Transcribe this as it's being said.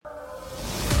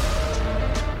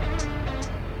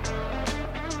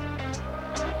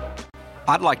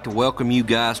I'd like to welcome you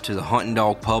guys to the Hunting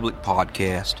Dog Public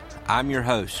Podcast. I'm your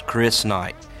host, Chris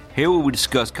Knight. Here we will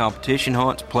discuss competition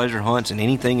hunts, pleasure hunts, and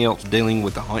anything else dealing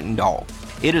with the hunting dog.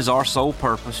 It is our sole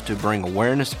purpose to bring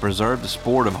awareness to preserve the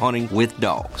sport of hunting with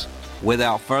dogs.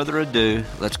 Without further ado,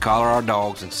 let's collar our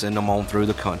dogs and send them on through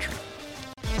the country.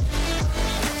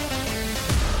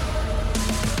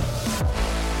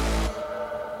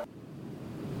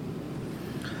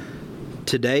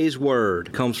 Today's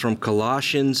word comes from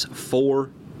Colossians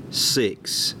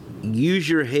 4:6. Use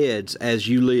your heads as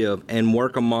you live and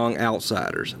work among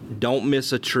outsiders. Don't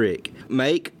miss a trick.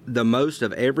 Make the most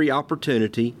of every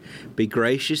opportunity. Be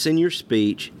gracious in your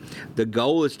speech. The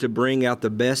goal is to bring out the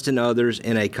best in others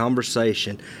in a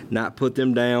conversation, not put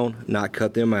them down, not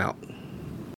cut them out.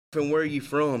 And where are you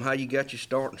from? How you got your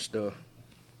start and stuff?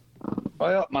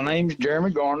 Well, my name's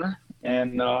Jeremy Garner.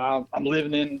 And I'm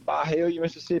living in Byhalia,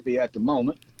 Mississippi at the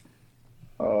moment.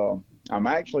 I'm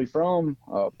actually from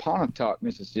Pontotoc,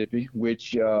 Mississippi,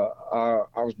 which I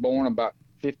was born about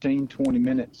 15, 20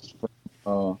 minutes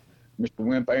from Mr.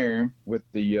 Wimp Aaron with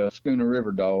the Schooner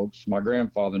River Dogs. My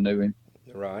grandfather knew him.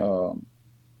 Right.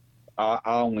 I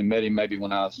only met him maybe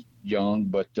when I was young,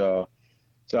 but so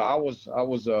I was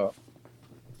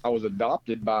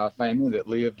adopted by a family that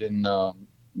lived in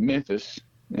Memphis.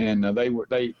 And they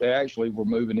actually were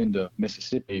moving into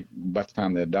Mississippi by the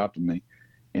time they adopted me,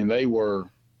 and they were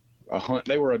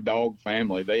a dog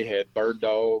family. They had bird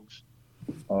dogs,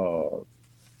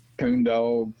 coon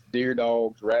dogs, deer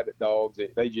dogs, rabbit dogs.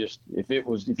 They just if you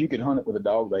could hunt it with a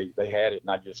dog, they had it.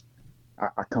 And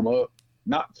I come up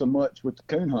not so much with the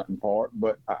coon hunting part,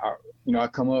 but I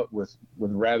come up with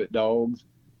rabbit dogs,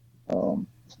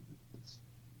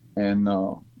 and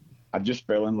I just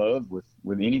fell in love with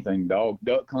anything dog.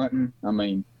 Duck hunting, I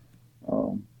mean,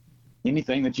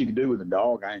 anything that you could do with a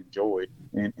dog, I enjoyed.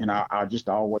 And I just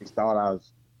always thought I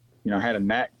was, had a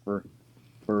knack for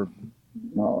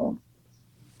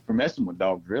messing with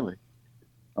dogs, really.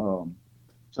 So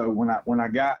when I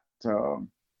got,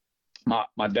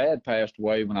 my dad passed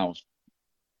away when I was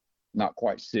not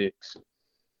quite 6.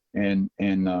 And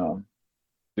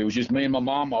it was just me and my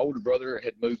mom. My older brother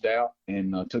had moved out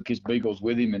and took his beagles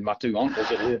with him, and my 2 uncles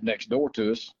that lived next door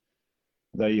to us.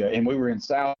 And we were in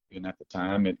Southaven at the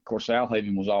time. And of course,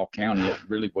 Southaven was all county. It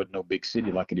really wasn't no big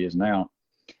city like it is now.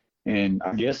 And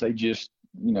I guess they just,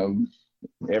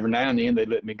 every now and then they'd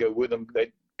let me go with them.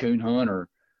 They'd coon hunt or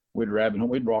we'd rabbit hunt.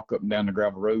 We'd walk up and down the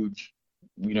gravel roads,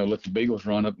 let the beagles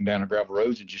run up and down the gravel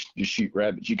roads and just shoot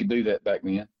rabbits. You could do that back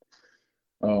then.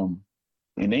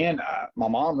 And then my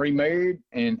mom remarried,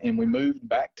 and we moved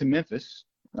back to Memphis.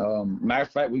 Matter of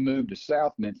fact, we moved to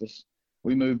South Memphis.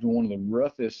 We moved to one of the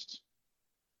roughest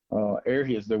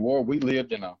areas there were. We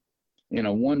lived in a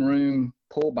one-room,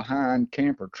 pull-behind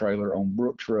camper trailer on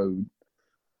Brooks Road,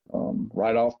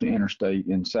 right off the interstate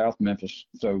in South Memphis.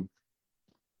 So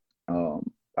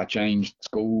I changed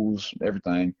schools,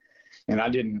 everything, and I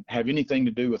didn't have anything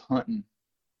to do with hunting.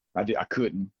 I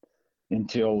couldn't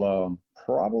until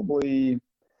probably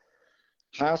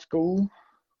high school.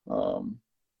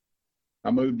 I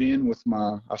moved in with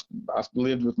I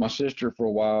lived with my sister for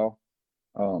a while.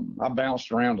 I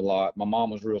bounced around a lot. My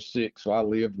mom was real sick, so I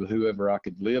lived with whoever I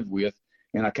could live with.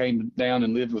 And I came down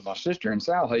and lived with my sister in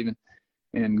Southaven,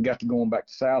 and got to going back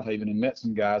to Southaven and met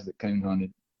some guys that coon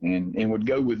hunted and would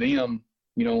go with them,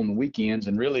 on the weekends,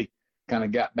 and really kind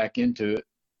of got back into it.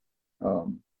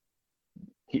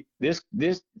 This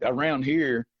around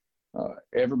here,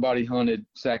 everybody hunted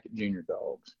Sackett Junior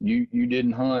dogs. You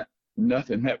didn't hunt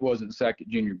nothing that wasn't Sackett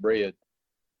Junior bred,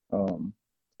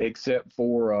 except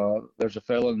for there's a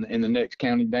fella in the next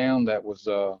county down that was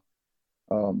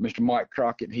Mr. Mike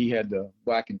Crockett. He had the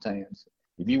black and tans.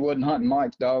 If you wasn't hunting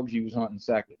Mike's dogs, you was hunting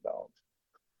Sackett dogs.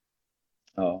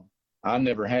 I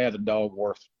never had a dog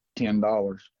worth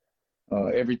 $10.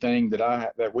 Everything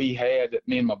that we had, that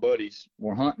me and my buddies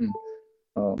were hunting,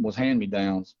 was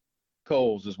hand-me-downs.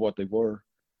 Culls is what they were.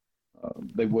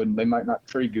 They might not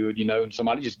treat good, and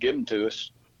somebody just give them to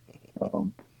us.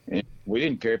 And we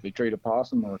didn't care if they treat a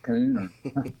possum or a coon.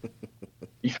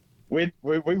 We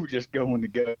were just going to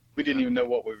go. We didn't even know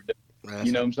what we were doing.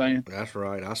 You know what I'm saying? That's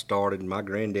right. I started, my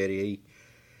granddaddy,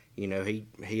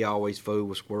 he always fooled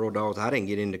with squirrel dogs. I didn't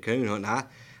get into coon hunting.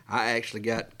 I actually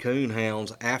got coon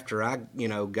hounds after I,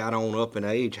 got on up in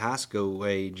age, high school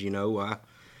age.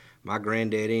 My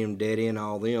granddaddy and daddy and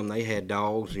all them, they had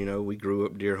dogs. We grew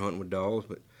up deer hunting with dogs,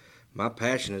 but my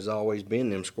passion has always been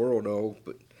them squirrel dogs.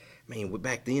 But man,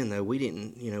 back then though, we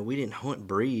didn't hunt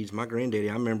breeds. My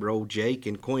granddaddy, I remember old Jake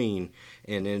and Queen,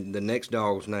 and then the next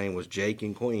dog's name was Jake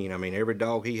and Queen. I mean, every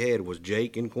dog he had was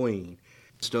Jake and Queen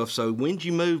stuff. So when'd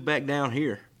you move back down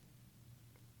here?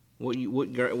 What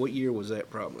year was that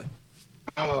probably?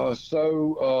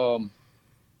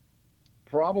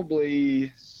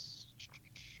 Probably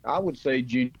I would say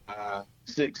junior high,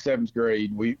 6th, 7th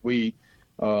grade.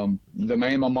 The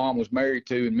man my mom was married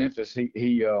to in Memphis,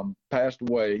 he passed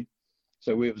away.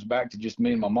 So it was back to just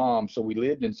me and my mom. So we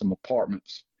lived in some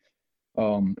apartments.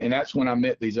 And that's when I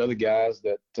met these other guys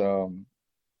that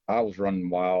I was running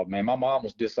wild. Man, my mom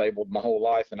was disabled my whole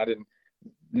life, and I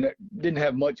didn't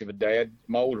have much of a dad.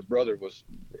 My older brother was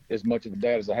as much of a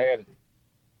dad as I had.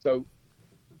 So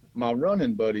my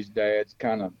running buddies' dads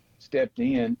kind of stepped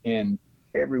in, and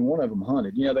every one of them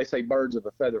hunted. You know, they say birds of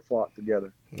a feather flock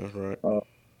together. That's right.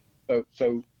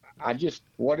 So I just,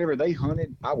 whatever they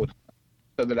hunted, I would hunt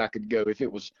so that I could go. If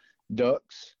it was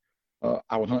ducks,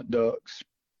 I would hunt ducks.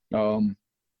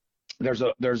 There's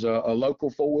a local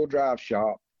 4-wheel drive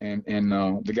shop, and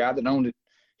the guy that owned it,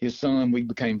 his son, we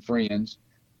became friends,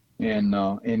 and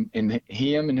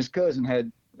him and his cousin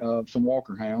had some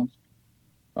Walker hounds.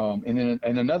 And then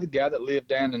another guy that lived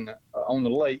down on the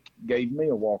lake gave me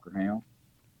a Walker hound.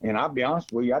 And I'll be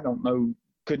honest with you, I don't know,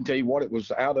 couldn't tell you what it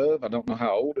was out of. I don't know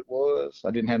how old it was.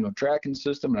 I didn't have no tracking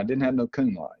system, and I didn't have no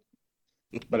coon light.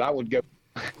 But I would go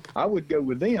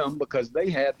with them because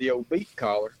they had the old beat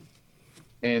collar,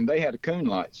 and they had a coon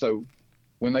light. So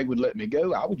when they would let me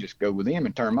go, I would just go with them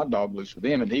and turn my dog loose with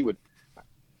them, and he would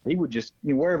just,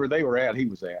 you know, wherever they were at, he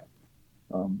was at.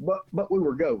 But we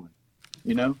were going,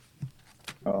 you know.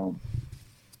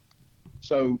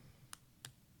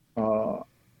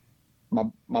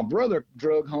 My brother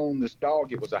drug home this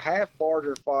dog. It was a half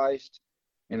Barter Feist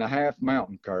and a half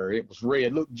Mountain Cur. It was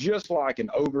red, looked just like an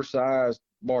oversized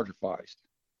Barter Feist.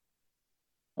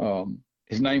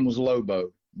 His name was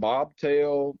Lobo.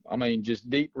 Bobtail, I mean, just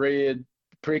deep red,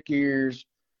 prick ears,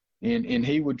 and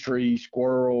he would tree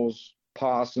squirrels,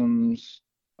 possums,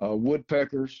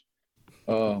 woodpeckers.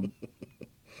 And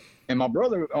my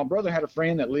brother had a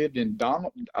friend that lived in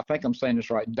I think I'm saying this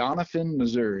right, Doniphan,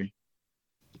 Missouri.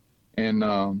 And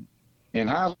in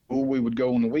high school, we would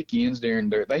go on the weekends there, and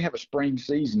they have a spring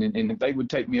season, and they would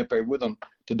take me up there with them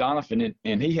to Doniphan,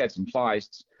 and he had some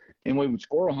feists, and we would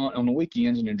squirrel hunt on the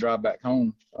weekends and then drive back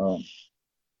home to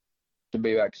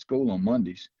be back to school on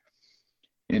Mondays.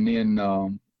 And then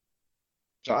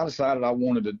so I decided I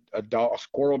wanted a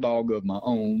squirrel dog of my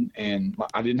own, and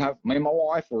me and my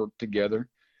wife were together.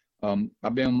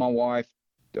 I've been with my wife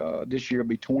this year will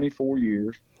be 24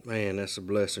 years. Man, that's a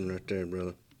blessing right there,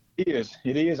 brother. It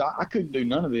is. I couldn't do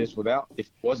none of this if it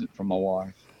wasn't for my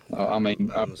wife. I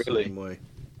mean, I really. Same way.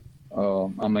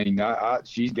 I mean,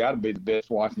 she's got to be the best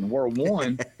wife in the world.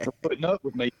 One, for putting up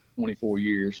with me 24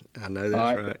 years. I know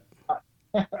that's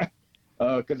right.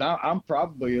 Because I'm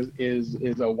probably as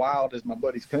wild as my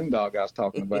buddy's coon dog I was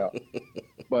talking about.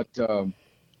 But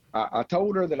I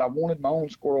told her that I wanted my own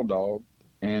squirrel dog,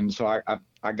 and so I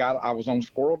was on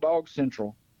Squirrel Dog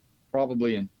Central,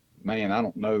 probably in, man, I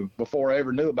don't know, before I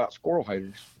ever knew about squirrel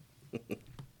haters.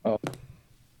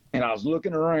 And I was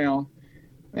looking around,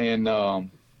 and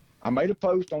I made a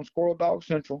post on Squirrel Dog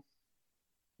Central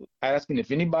asking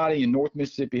if anybody in North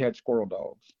Mississippi had squirrel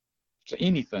dogs. So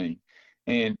anything.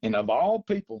 And of all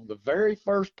people, the very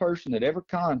first person that ever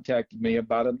contacted me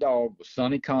about a dog was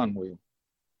Sonny Conwell.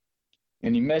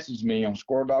 And he messaged me on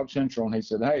Squirrel Dog Central, and he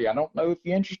said, "Hey, I don't know if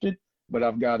you're interested, but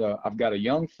I've got a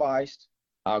young feist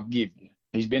I'll give you.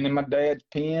 He's been in my dad's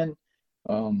pen,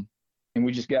 and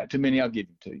we just got too many. I'll give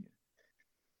him to you."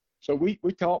 So we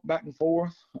talked back and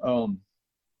forth, and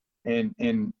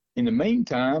in the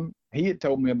meantime, he had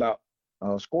told me about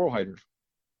squirrel haters.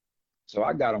 So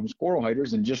I got on squirrel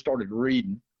haters and just started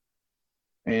reading,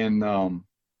 and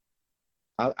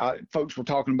folks were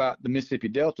talking about the Mississippi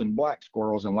Delta and black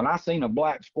squirrels. And when I seen a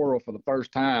black squirrel for the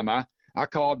first time, I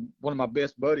called one of my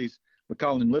best buddies. We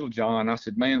called him Little John. I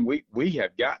said, "Man, we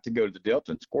have got to go to the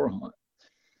Delta and squirrel hunt."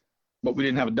 But we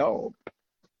didn't have a dog.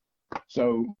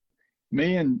 So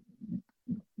me and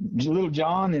Little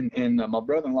John and my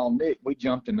brother-in-law, Nick, we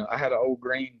jumped in. I had an old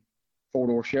green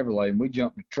 4-door Chevrolet, and we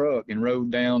jumped in the truck and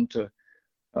rode down to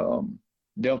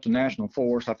Delta National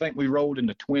Forest. I think we rolled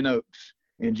into Twin Oaks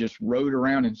and just rode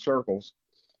around in circles.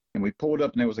 And we pulled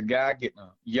up, and there was a guy getting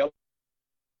a yellow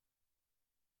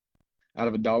out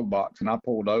of a dog box. And I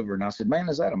pulled over, and I said, "Man,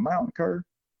 is that a mountain cur?"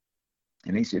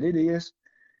 And he said, "It is."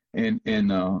 And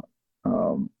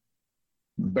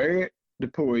Barrett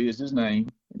DePuy is his name.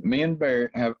 Me and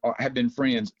Barrett have been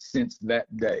friends since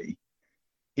that day.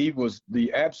 He was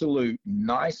the absolute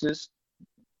nicest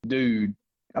dude.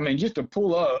 I mean, just to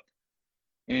pull up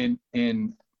and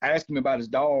ask him about his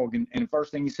dog, and the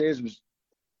first thing he says was,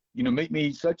 "Meet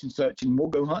me such and such, and we'll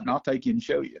go hunting. I'll take you and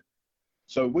show you."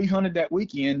 So we hunted that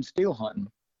weekend, still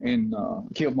hunting, and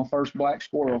killed my first black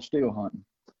squirrel still hunting,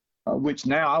 which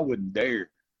now I wouldn't dare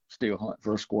still hunt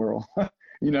for a squirrel,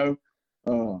 you know.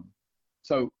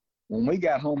 So when we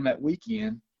got home that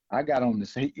weekend, I got on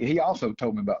this. He also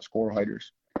told me about squirrel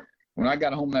haters. When I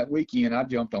got home that weekend, I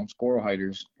jumped on squirrel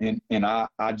haters, and I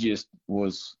just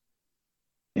was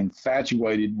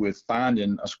infatuated with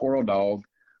finding a squirrel dog.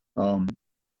 And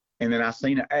then I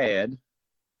seen an ad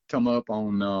come up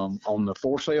on the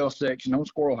for sale section on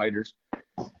squirrel haters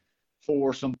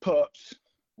for some pups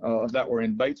that were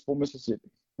in Batesville, Mississippi.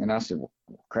 And I said, well,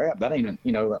 crap, that ain't,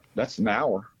 that's an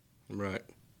hour. Right.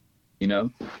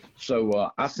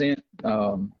 So I sent,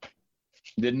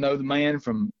 didn't know the man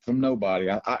from nobody.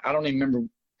 I don't even remember.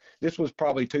 This was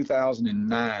probably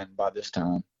 2009 by this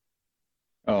time.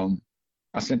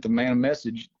 I sent the man a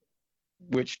message,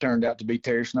 which turned out to be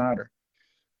Terry Snyder.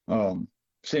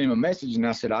 Sent him a message, and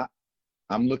I said,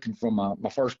 I'm looking for my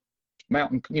first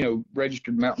mountain,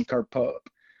 registered mountain cur pup.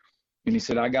 And he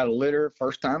said, I got a litter,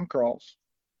 first time cross,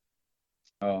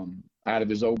 out of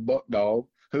his old Buck dog,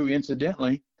 who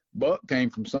incidentally, Buck came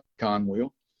from Sonny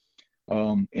Conwell.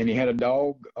 And he had a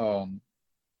dog,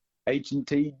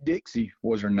 H&T Dixie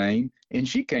was her name, and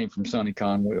she came from Sonny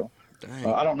Conwell.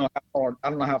 I don't know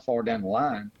how far down the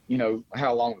line,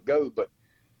 how long ago, but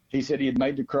he said he had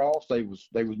made the cross. They was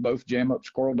both jam up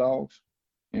squirrel dogs,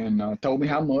 and told me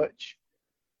how much.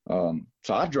 So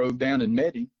I drove down and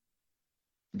met him.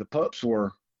 The pups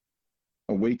were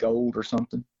a week old or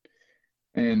something,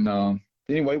 and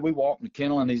anyway, we walked in the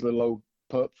kennel, and these little old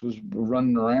pups were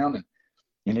running around,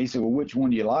 and he said, well, which one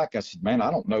do you like? I said, man,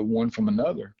 I don't know one from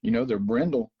another. They're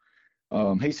brindle.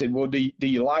 He said, well, do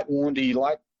you like one? Do you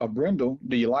like a brindle?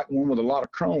 Do you like one with a lot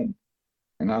of chrome?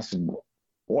 And I said, well,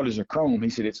 what is a chrome? He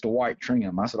said, it's the white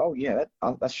trim. I said, oh yeah,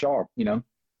 that's sharp,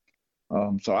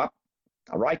 So I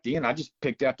right then, I just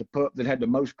picked out the pup that had the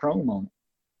most chrome on it.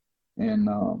 And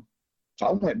so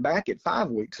I went back at 5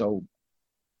 weeks old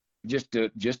just to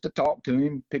talk to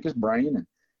him, pick his brain,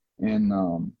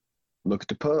 and look at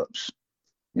the pups.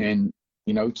 And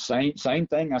same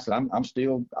thing. I said,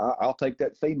 I'll take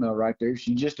that female right there.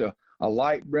 She's just a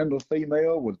light brindle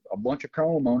female with a bunch of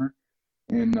chrome on her.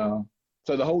 And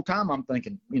so the whole time I'm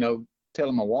thinking,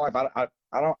 telling my wife, I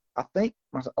think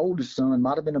my oldest son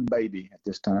might have been a baby at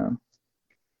this time,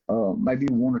 maybe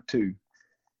 1 or 2.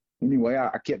 Anyway,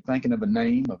 I kept thinking of a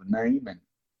name,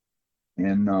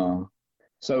 and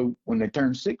so when they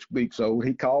turned 6 weeks old,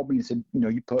 he called me and said,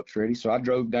 your pup's ready. So I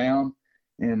drove down.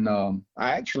 And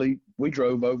we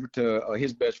drove over to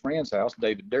his best friend's house,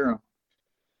 David Durham.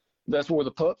 That's where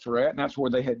the pups were at, and that's where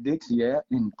they had Dixie at.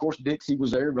 And of course, Dixie was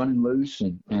there running loose,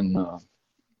 and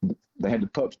they had the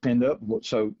pups pinned up.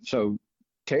 So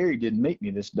Terry didn't meet me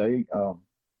this day.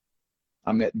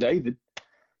 I met David,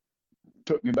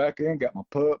 took me back there and got my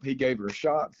pup. He gave her a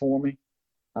shot for me.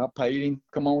 I paid him,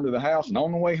 come on to the house. And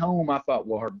on the way home, I thought,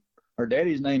 well, her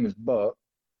daddy's name is Buck.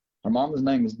 Her mama's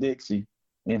name is Dixie.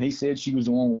 And he said she was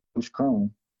the one with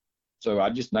chrome. So I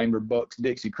just named her Buck's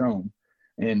Dixie Chrome.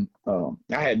 And I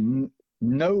had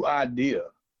no idea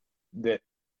that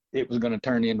it was going to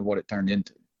turn into what it turned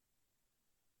into.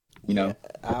 Yeah,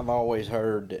 I've always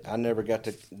heard that. I never got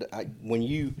to,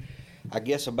 I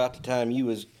guess about the time you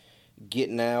was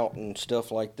getting out and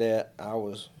stuff like that, I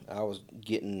was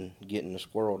getting the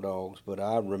squirrel dogs. But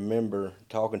I remember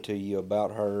talking to you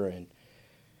about her, and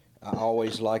I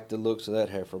always liked the looks of that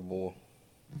heifer, boy.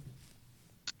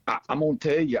 I'm gonna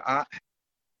tell you, I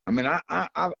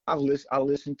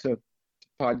listen to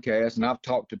podcasts, and I've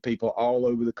talked to people all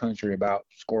over the country about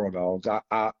squirrel dogs.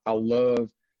 I love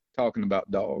talking about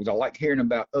dogs. I like hearing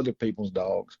about other people's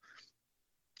dogs.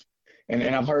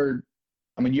 And I've heard,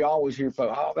 you always hear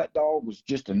folks, oh, that dog was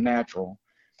just a natural.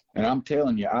 And I'm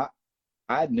telling you,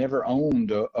 I'd never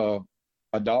owned a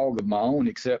dog of my own,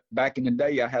 except back in the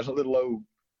day I had a little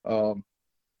old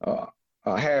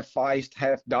half feist,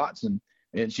 half Dotson.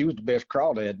 And she was the best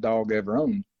crawdad dog I ever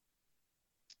owned.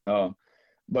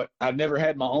 But I've never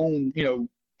had my own,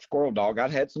 squirrel dog.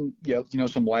 I'd had some,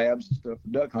 some labs and stuff for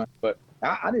duck hunting, but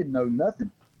I didn't know nothing.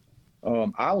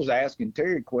 I was asking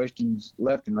Terry questions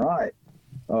left and right.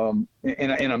 And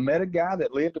I met a guy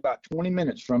that lived about 20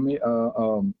 minutes from me.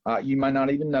 You might not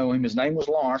even know him. His name was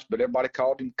Lawrence, but everybody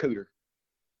called him Cooter.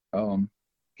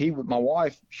 My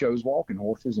wife shows walking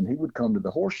horses, and he would come to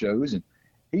the horse shows, and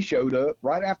he showed up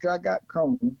right after I got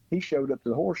chrome. He showed up to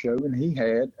the horse show, and he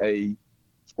had a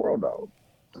squirrel dog.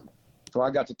 So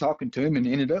I got to talking to him, and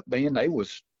ended up being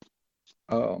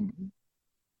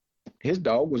his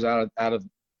dog was out of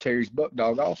Terry's buck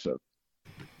dog also.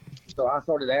 So I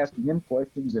started asking him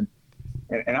questions, and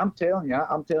I'm telling you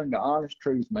the honest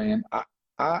truth, man.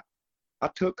 I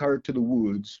took her to the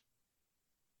woods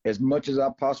as much as I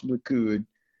possibly could,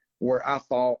 where I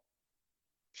thought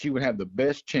she would have the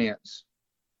best chance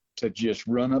to just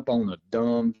run up on a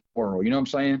dumb squirrel. You know what I'm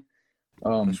saying?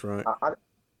 That's right.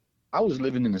 I was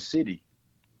living in the city.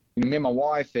 Me and my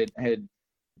wife had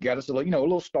got us a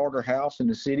little starter house in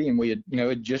the city, and we had,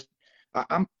 it just,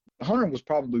 Hunter was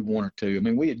probably 1 or 2. I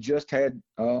mean, we had just had,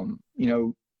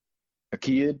 a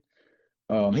kid.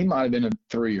 He might have been a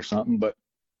 3 or something, but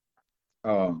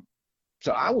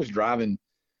so I was driving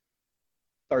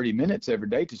 30 minutes every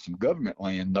day to some government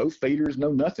land, no feeders,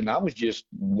 no nothing. I was just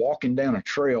walking down a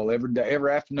trail every day,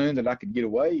 every afternoon that I could get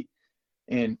away.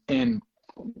 And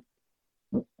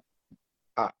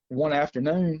one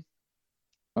afternoon,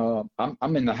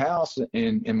 I'm in the house,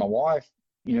 and my wife,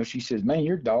 she says, "Man,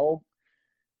 your dog,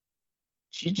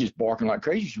 she's just barking like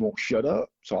crazy. She won't shut up."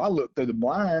 So I looked through the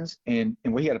blinds, and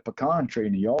we had a pecan tree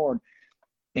in the yard,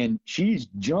 and she's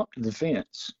jumped the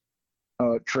fence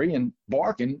tree and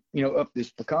barking, up this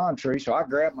pecan tree. So I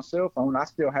grabbed my cell phone. I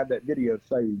still have that video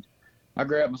saved. I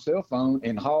grabbed my cell phone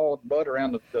and hauled Bud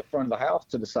around the front of the house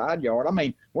to the side yard. I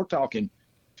mean, we're talking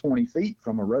 20 feet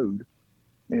from a road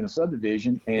in a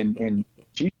subdivision, and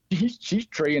she's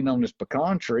treeing on this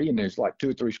pecan tree, and there's like 2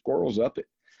 or 3 squirrels up it.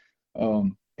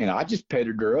 And I just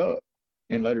petted her up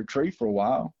and let her tree for a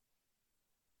while,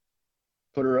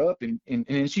 put her up, and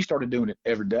then she started doing it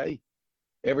every day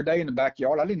in the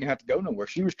backyard. I didn't have to go nowhere.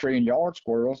 She was treeing yard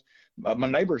squirrels. My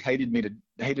neighbors hated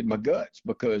my guts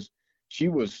because she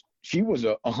was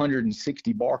a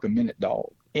 160 bark a minute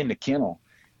dog in the kennel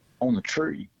on the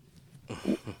tree.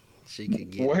 She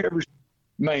could get wherever,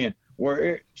 man.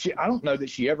 I don't know that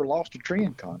she ever lost a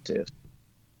treeing contest.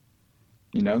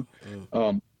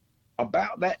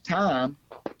 About that time,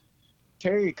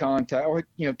 Terry called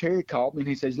me, and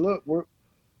he says, "Look, we're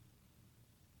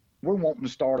wanting to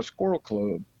start a squirrel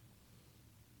club."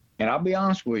 And I'll be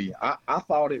honest with you, I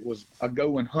thought it was a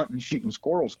going hunting, shooting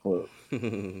squirrels club.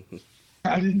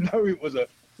 I didn't know it was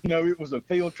a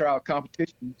field trial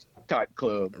competition type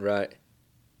club. right.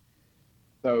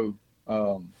 So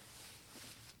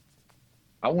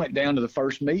I went down to the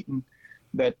first meeting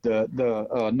that the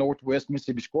Northwest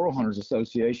Mississippi Squirrel Hunters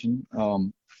Association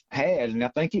had, and I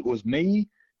think it was me,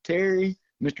 Terry,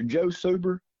 Mr. Joe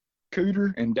Suber,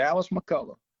 Cooter, and Dallas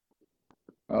McCullough.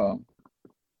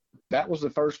 That was the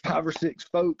first 5 or 6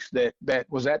 folks that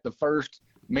was at the first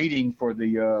meeting for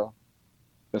the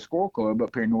Squirrel Club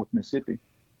up here in North Mississippi.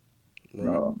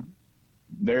 Right.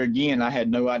 There again, I had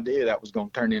no idea that was going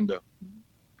to turn into,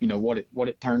 what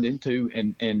it turned into,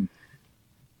 and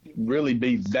really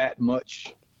be that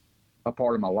much a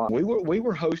part of my life. We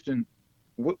were hosting,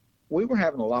 we were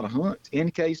having a lot of hunts.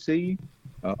 NKC,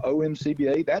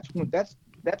 OMCBA.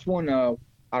 That's when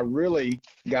I really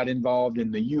got involved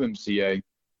in the UMCA.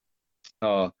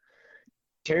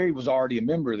 Terry was already a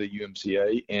member of the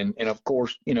UMCA, and of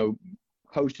course,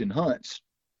 hosting hunts,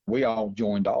 we all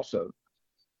joined also.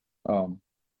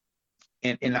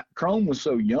 And Chrome was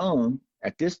so young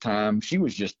at this time; she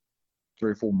was just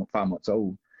 3 or 4, 5 months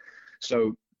old.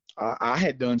 So I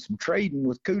had done some trading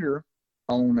with Cooter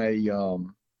on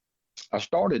a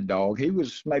started dog. He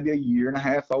was maybe 1.5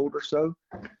 years old or so.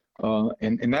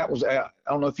 And that was, I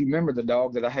don't know if you remember the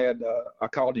dog that I had, I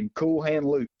called him Cool Hand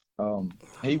Luke.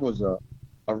 He was a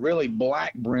really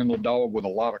black brindle dog with a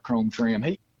lot of chrome trim.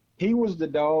 He was the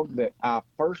dog that I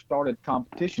first started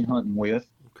competition hunting with.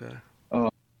 Okay.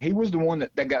 He was the one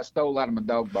that got stole out of my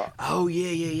dog box. Oh,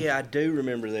 yeah. I do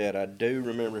remember that. I do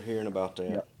remember hearing about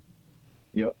that.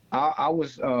 Yep. I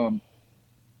was, Terry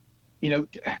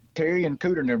and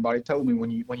Cooter and everybody told me when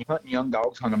you hunt young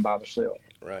dogs, hunt them by themselves.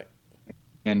 Right.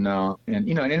 And I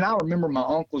remember my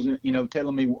uncles,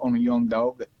 telling me on a young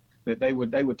dog that they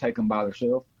would take them by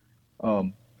themselves.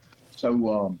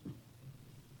 So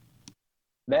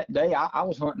that day I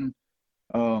was hunting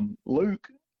Luke.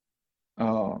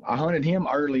 I hunted him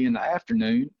early in the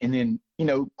afternoon, and then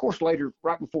of course later,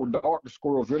 right before dark, the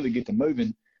squirrels really get to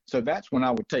moving. So that's when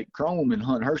I would take Chrome and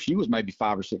hunt her. She was maybe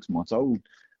 5 or 6 months old.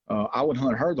 I would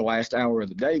hunt her the last hour of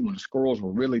the day when the squirrels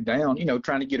were really down,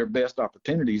 trying to get her best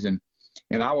opportunities. And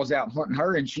I was out hunting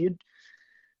her, and she had,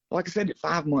 like I said, at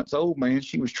 5 months old, man,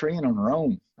 she was treeing on her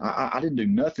own. I didn't do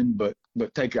nothing but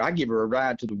take her. I give her a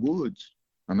ride to the woods.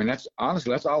 I mean, that's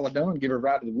all I done. Give her a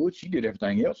ride to the woods. She did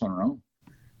everything else on her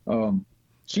own.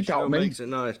 She taught me. Makes it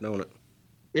nice, don't it?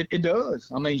 It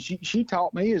does. I mean, she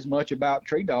taught me as much about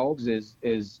tree dogs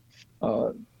as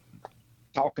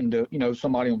talking to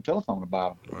somebody on the telephone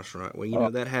about them. That's right.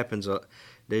 Well, that happens,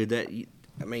 dude.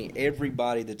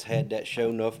 Everybody that's had that show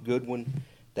enough good one,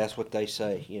 that's what they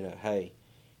say. Hey,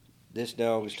 this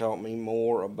dog has taught me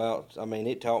more about. I mean,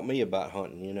 it taught me about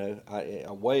hunting.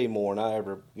 Way more than I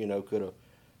ever could have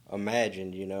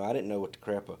imagined. I didn't know what the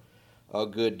crap a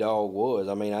good dog was.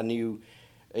 I mean, I knew,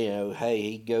 hey,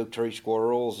 he'd go tree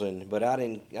squirrels, but I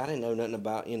didn't know nothing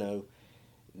about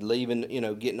leaving,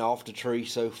 getting off the tree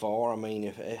so far. I mean,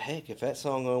 if that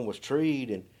songhorn was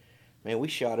treed, and man, we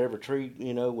shot every tree,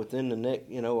 within the neck,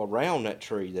 around that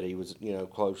tree that he was,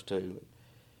 close to.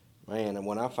 Man, and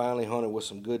when I finally hunted with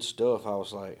some good stuff, I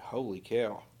was like, holy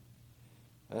cow,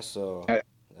 that's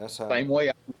that's how. Same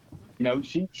way,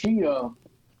 she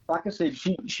like I said,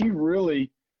 she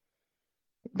really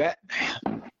that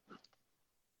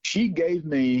she gave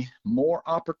me more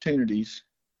opportunities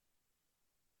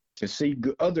to see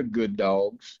other good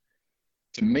dogs,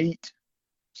 to meet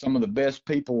some of the best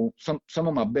people, some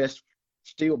of my best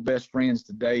friends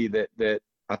today that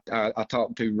I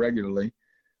talk to regularly.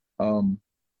 And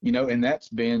that's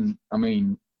been, I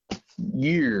mean,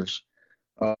 years.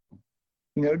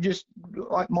 Just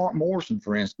like Mark Morrison,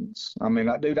 for instance. I mean,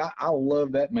 I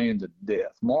love that man to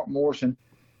death. Mark Morrison.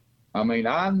 I mean,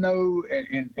 I know,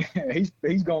 and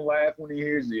he's gonna laugh when he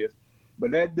hears this, but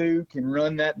that dude can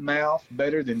run that mouth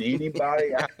better than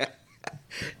anybody.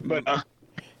 But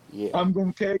Yeah. I'm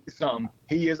gonna tell you something.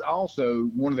 He is also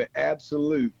one of the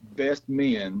absolute best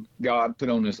men God put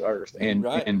on this earth. And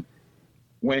Right. and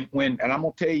when and I'm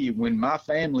gonna tell you, when my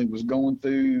family was going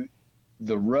through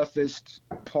the roughest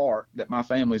part that my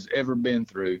family's ever been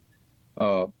through,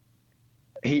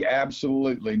 he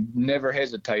absolutely never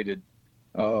hesitated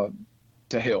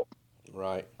to help.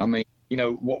 Right. I mean,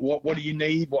 what do you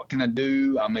need? What can I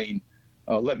do? I mean,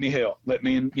 let me help. Let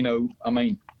me in. I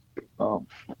mean,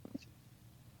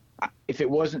 if it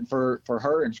wasn't for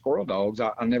her and squirrel dogs,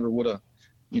 I never would have.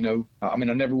 I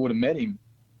never would have met him.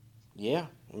 Yeah.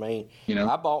 I mean,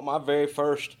 I bought my very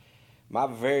first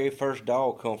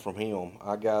dog come from him.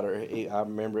 I got her. I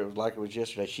remember it was like it was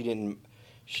yesterday.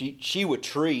 She would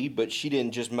tree, but she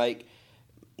didn't just make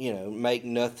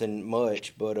nothing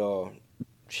much. But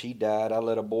she died. I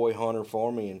let a boy hunt her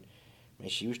for me, and man,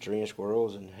 she was treeing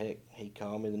squirrels. And heck, he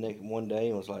called me the next one day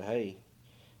and was like, "Hey,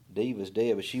 Diva's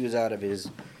dead," but she was out of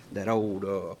that old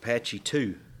Apache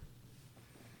 2.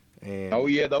 And oh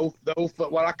yeah, the old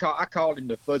what I called him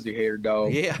the fuzzy haired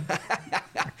dog. Yeah,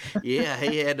 yeah,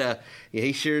 he had.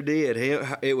 He sure did.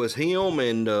 It was him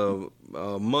and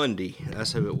Monday.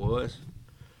 That's who it was.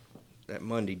 That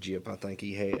Monday Jip, I think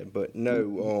he had. But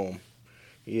no,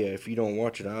 yeah. If you don't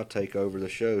watch it, I'll take over the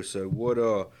show. So what?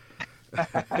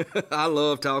 I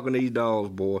love talking to these dogs,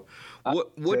 boy.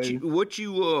 What do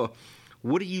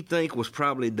you think was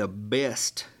probably the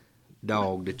best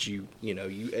dog that you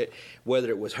whether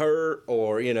it was her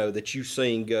or that you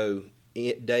seen go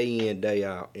day in day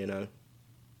out?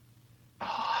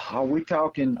 Are we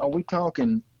talking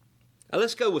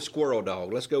Let's go with squirrel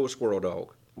dog.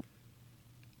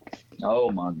 Oh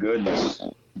my goodness,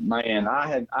 man!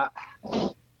 I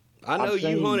know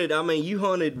you hunted. I mean, you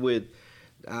hunted with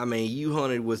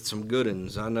some good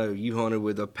ones. I know you hunted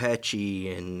with Apache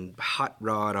and Hot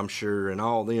Rod, I'm sure, and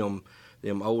all them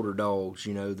older dogs,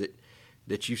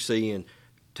 that you see in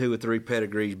 2 or 3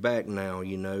 pedigrees back now,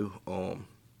 I'm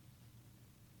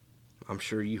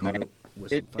sure you hunted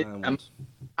with some fine ones.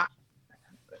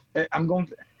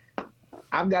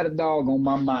 I've got a dog on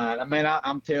my mind. I mean,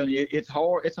 I'm telling you, it's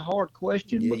hard. It's a hard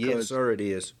question. Yeah, because, yes, sir, it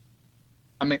is.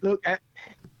 I mean, look,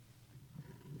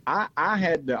 I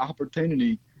had the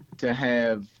opportunity to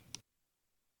have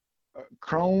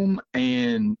Chrome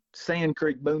and Sand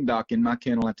Creek Boondock in my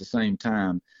kennel at the same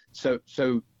time. So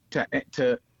to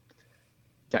answer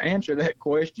that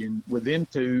question with them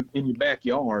two in your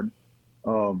backyard,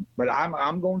 but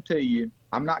I'm going to tell you,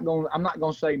 I'm not going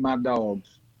to say my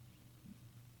dogs.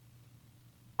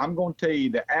 I'm going to tell you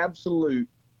the absolute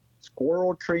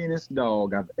squirrel treeingest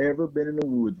dog I've ever been in the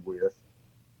woods with.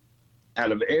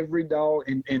 Out of every dog,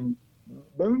 and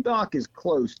Boondock is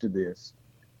close to this,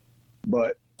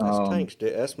 but that's Tank's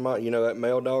daddy. That's my, that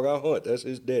male dog I hunt. That's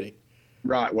his daddy.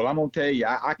 Right. Well, I'm gonna tell you,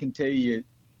 I can tell you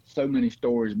so many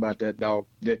stories about that dog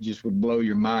that just would blow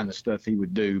your mind, the stuff he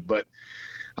would do. But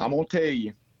I'm gonna tell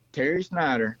you, Terry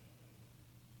Snyder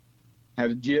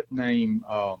had a gyp named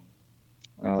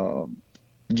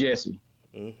Jesse.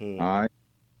 Mm-hmm. All right.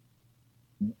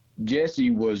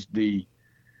 Jessie was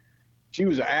she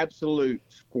was an absolute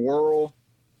squirrel.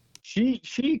 She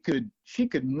could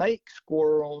make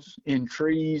squirrels in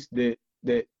trees that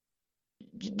there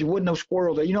wasn't no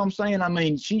squirrel there. You know what I'm saying? I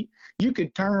mean, you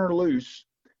could turn her loose,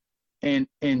 and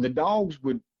the dogs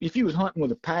would, if you was hunting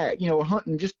with a pack,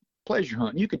 hunting just pleasure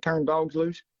hunting, you could turn dogs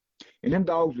loose, and them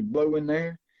dogs would blow in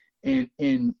there, and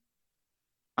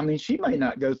I mean, she may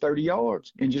not go 30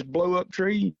 yards and just blow up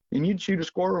tree, and you'd shoot a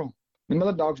squirrel. The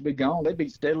other dogs would be gone. They'd be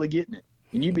steadily getting it,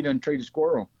 and you'd be done treat a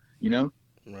squirrel. You know,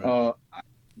 Right.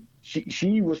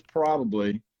 She was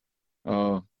probably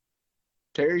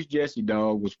Terry's Jessie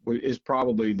dog is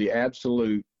probably the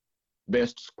absolute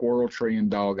best squirrel treeing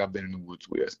dog I've been in the woods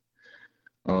with.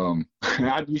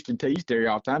 I used to tease Terry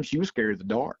all the time. She was scared of the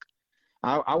dark.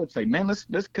 I would say, man,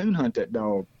 let's coon hunt that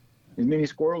dog. As many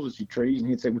squirrels as she trees, and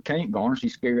he'd say, we can't, Garner.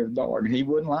 She's scared of the dark, and he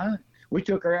wouldn't lie. We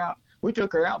took her out. 4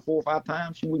 or 5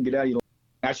 times. She wouldn't get out of your.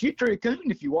 Now she'd tree a coon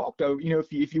if you walked over,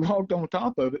 if you walked on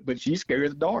top of it, but she's scared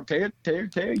of the dark. Tell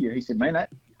you. He said, man,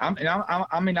 I'm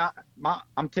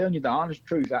telling you the honest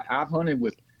truth. I've hunted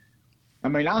with. I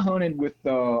hunted with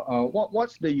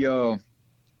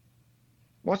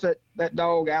what's that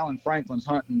dog Alan Franklin's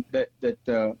hunting that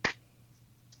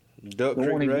Duck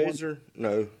Creek Razor?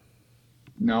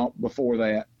 No, before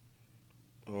that.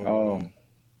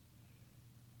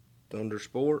 Thunder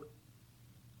Sport?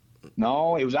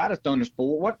 No, it was out of Thunder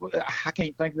Sport. What? I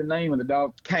can't think of the name of the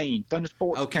dog. Cane. Thunder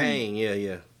Sport. Oh, Cane.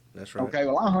 Yeah. That's right. Okay,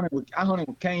 well, I hunted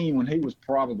with Cane when he was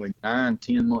probably 9,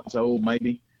 10 months old,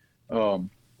 maybe. Squirrel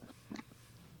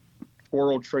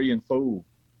tree and fool.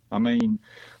 A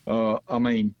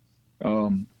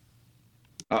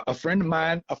friend of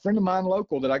mine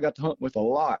local that I got to hunt with a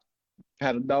lot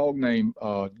had a dog named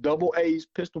Double A's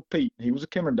Pistol Pete. He was a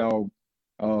Kimmer dog.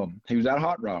 He was out of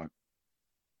Hot Rod.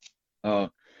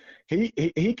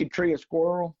 He could tree a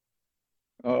squirrel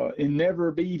and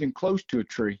never be even close to a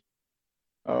tree.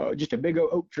 Just a big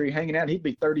oak tree hanging out. He'd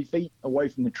be 30 feet away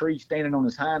from the tree, standing on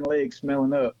his hind legs,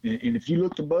 smelling up. And if you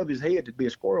looked above his head, it'd be a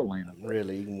squirrel laying.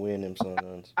 Really, you can win him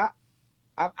sometimes.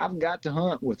 I've got to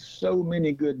hunt with so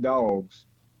many good dogs.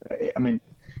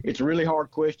 It's a really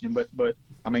hard question, but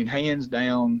hands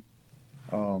down,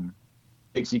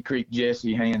 Dixie Creek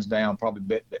Jessie, hands down,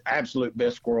 probably the absolute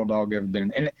best squirrel dog ever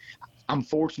been. And I'm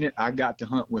fortunate I got to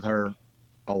hunt with her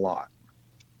a lot.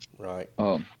 Right.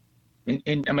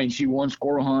 And she won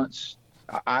squirrel hunts.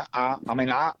 I've been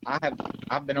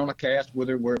on a cast with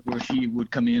her where she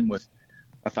would come in with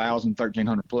 1,000,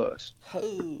 1,300 plus.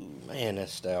 Oh man,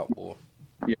 that's stout, boy.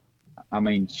 Yeah,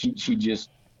 she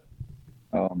just.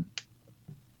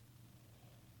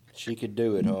 She could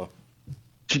do it, huh?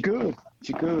 She could.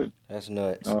 That's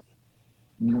nuts.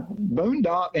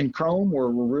 Boondock and Chrome were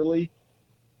really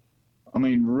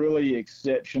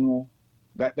exceptional.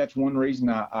 That's one reason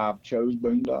I chose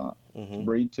Boondock to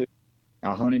breed to.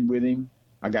 I hunted with him.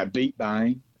 I got beat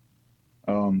by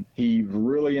him. He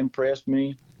really impressed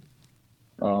me.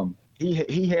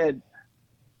 He had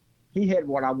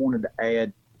what I wanted to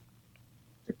add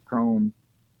to Chrome,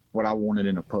 what I wanted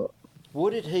in a pup.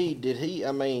 What did he?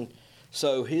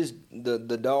 So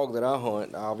the dog that I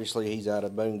hunt, obviously he's out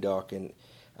of Boondock, and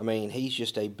he's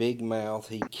just a big mouth.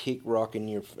 He kick rocking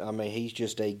your. He's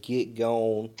just a get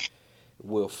gone,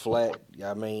 will flat.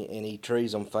 And he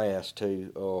trees them fast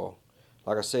too.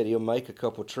 Like I said, he'll make a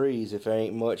couple trees if there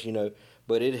ain't much,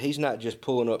 But he's not just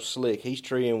pulling up slick. He's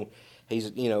treeing.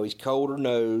 He's colder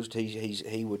nosed.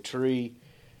 He would tree.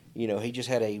 He just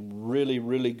had a really,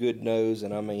 really good nose,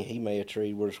 and he may have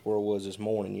treed where the squirrel was this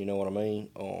morning. You know what I mean?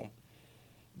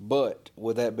 But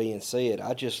with that being said,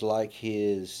 I just like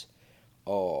his,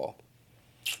 his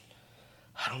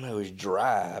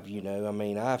drive.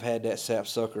 I've had that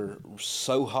sapsucker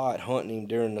so hot hunting him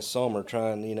during the summer,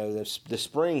 trying, the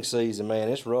spring season, man,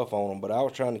 it's rough on him. But I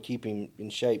was trying to keep him in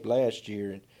shape last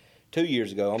year, and 2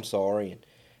 years ago, I'm sorry,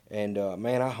 and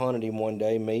I hunted him one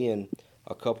day, me and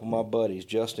a couple of my buddies,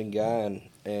 Justin Guy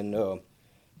and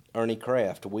Ernie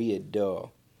Kraft. We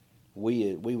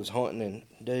was hunting, and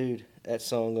dude, that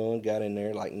sun gun got in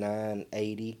there like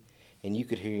 980, and you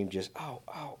could hear him just oh,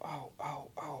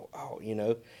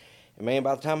 And man,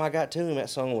 by the time I got to him, that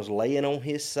sun was laying on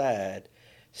his side,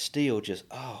 still just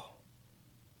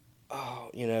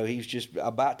he was just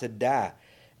about to die,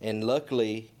 and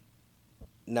luckily,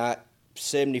 not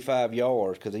 75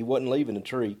 yards because he wasn't leaving the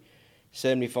tree.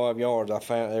 75 yards, I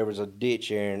found there was a ditch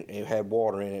there and it had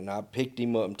water in it, and I picked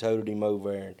him up and toted him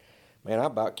over there. And man, I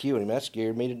about killed him. That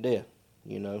scared me to death,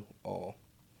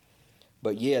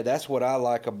 But yeah, that's what I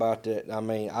like about that.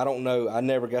 I don't know. I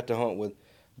never got to hunt with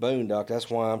Boondock. That's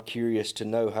why I'm curious to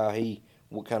know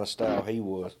what kind of style he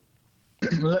was.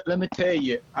 Let me tell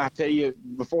you. I'll tell you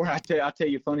a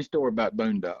funny story about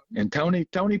Boondock. And Tony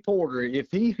Porter,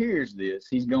 if he hears this,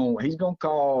 he's gonna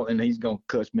call and he's gonna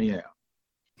cuss me out.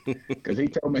 Because he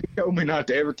told me not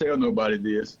to ever tell nobody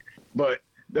this, but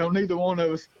ain't neither one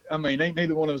of us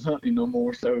hunting no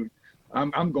more, so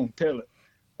I'm gonna tell it.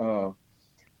 So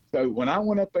when I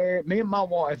went up there, me and my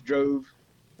wife drove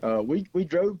We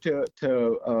drove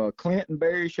to Clint and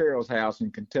Barry Sherrill's house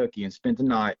in Kentucky and spent the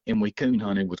night, and we coon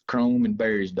hunted with Chrome and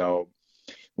Barry's dog.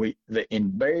 Clint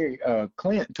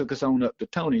took us on up to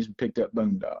Tony's and picked up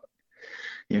Boondog.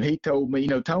 And he told me,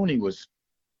 Tony was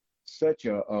such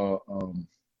a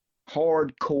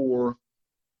hardcore,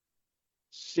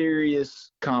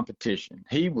 serious competition.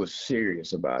 He was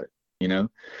serious about it,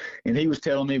 and he was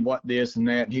telling me what this and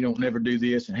that, and he don't never do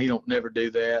this and he don't never do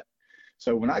that.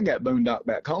 So when I got Boondog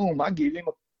back home, I give him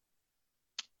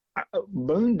a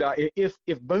Boondog.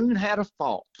 If Boone had a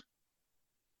fault,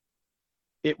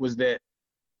 it was that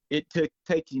it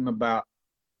take him about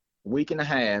a week and a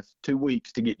half, 2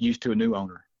 weeks to get used to a new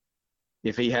owner.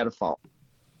 If he had a fault,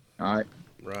 all right.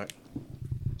 Right.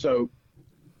 So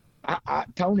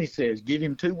Tony says give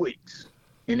him 2 weeks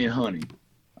and then hunt him.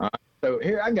 All right? So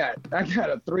here I got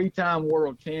a 3-time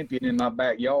world champion in my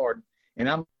backyard, and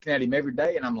I'm looking at him every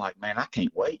day, and I'm like, man, I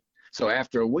can't wait. So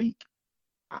after a week,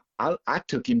 I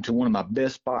took him to one of my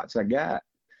best spots I got.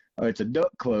 It's a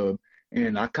duck club,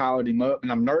 and I called him up,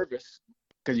 and I'm nervous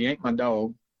because he ain't my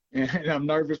dog, and I'm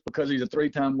nervous because he's a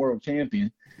 3-time world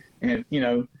champion, and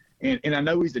and I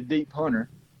know he's a deep hunter,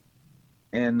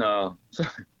 and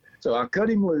so I cut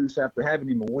him loose after having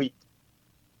him a week,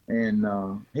 and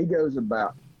he goes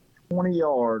about 20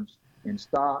 yards and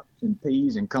stops and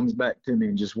pees and comes back to me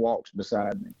and just walks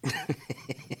beside me.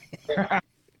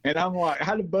 And I'm like, I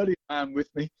had a buddy of mine with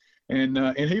me, and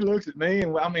he looks at me,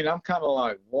 and I'm kind of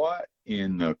like, what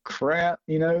in the crap,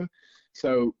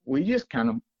 So we just kind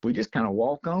of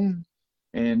walk on,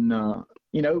 and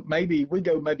maybe we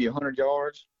go 100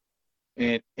 yards,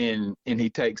 and he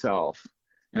takes off,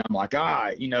 and I'm like, all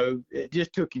right, it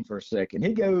just took him for a second.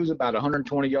 He goes about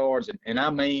 120 yards, and I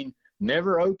mean,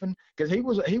 never open, because he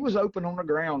was open on the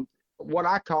ground, what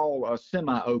I call a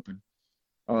semi-open.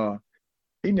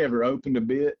 He never opened a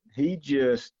bit. He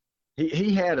just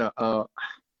he had like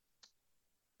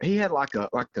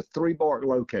a 3-bark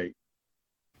locate.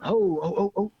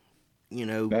 Oh.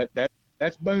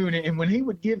 That's Boone. And when he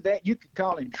would give that, you could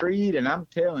call him treed. And I'm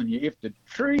telling you, if the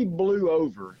tree blew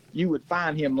over, you would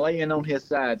find him laying on his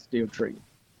side still treed.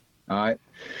 All right.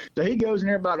 So he goes in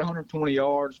there about 120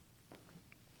 yards,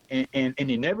 and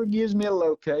he never gives me a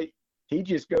locate. He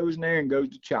just goes in there and goes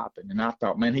to chopping. And I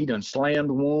thought, man, he done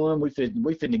slammed one. We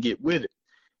finna get with it.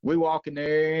 We walk in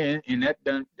there, and that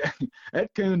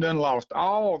coon done lost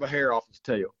all the hair off his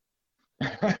tail.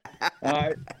 All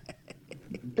right.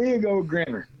 Big old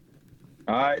grinner.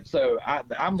 All right. So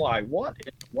I'm like, what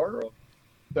in the world?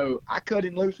 So I cut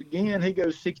him loose again. He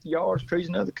goes 60 yards, trees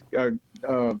another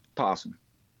possum.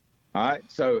 All right.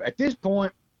 So at this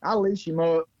point, I leash him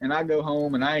up, and I go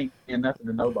home, and I ain't saying nothing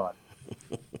to nobody.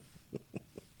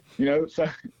 So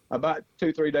about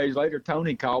 2-3 days later,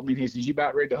 Tony called me, and he says, you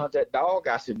about ready to hunt that dog?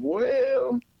 I said,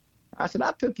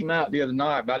 I took him out the other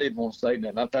night, but I didn't want to say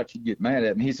nothing. I thought you'd get mad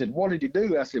at me. He said, what did he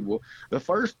do? I said, well, the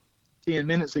first 10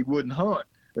 minutes he wouldn't hunt.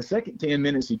 The second 10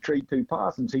 minutes he treed 2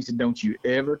 possums. He said, don't you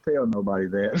ever tell nobody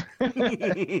that.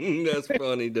 That's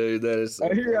funny, dude. That is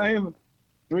so here funny. I am,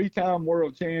 3-time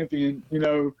world champion,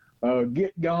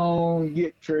 get gone,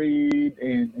 get treed,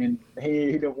 and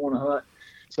he don't want to hunt.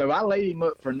 So I laid him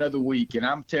up for another week, and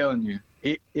I'm telling you,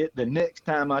 the next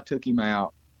time I took him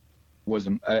out was,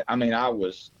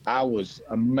 I was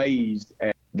amazed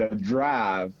at the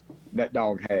drive that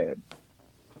dog had.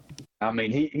 I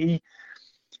mean,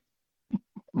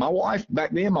 my wife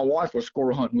was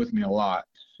squirrel hunting with me a lot,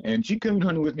 and she coon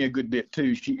hunting with me a good bit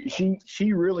too.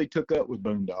 She really took up with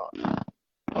Boondog,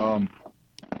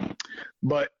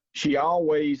 but she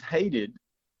always hated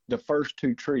the first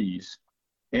 2 trees.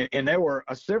 And there were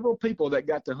several people that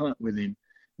got to hunt with him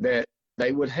that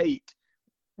they would hate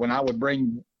when I would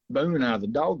bring Boone out of the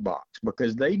dog box,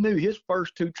 because they knew his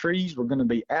first 2 trees were going to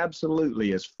be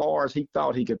absolutely as far as he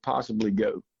thought he could possibly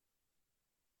go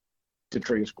to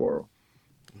tree a squirrel.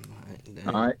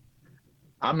 All right.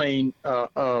 I mean,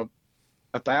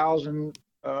 1,000,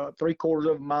 3/4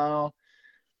 of a mile,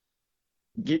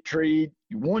 get treed.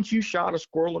 Once you shot a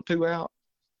squirrel or 2 out,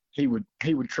 he would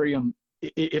tree them.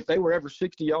 If they were ever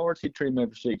 60 yards, he'd tree them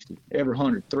every 60, every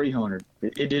 100, 300.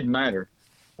 It didn't matter.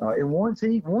 And once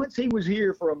he was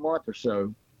here for a month or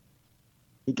so,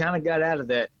 he kind of got out of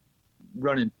that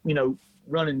running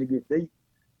to get deep.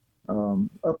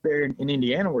 Up there in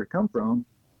Indiana, where he come from,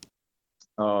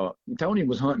 Tony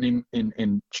was hunting him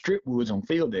in strip woods on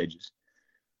field edges.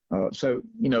 So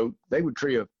they would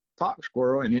tree a fox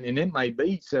squirrel, and it may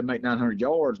be 700, 800, 900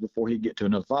 yards before he'd get to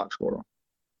another fox squirrel.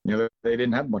 They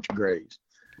didn't have a bunch of grays.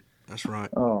 That's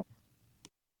right.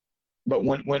 But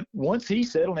once he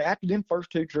settled after them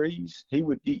first 2 trees, you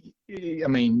could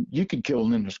kill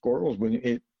them the squirrels.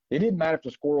 It didn't matter if the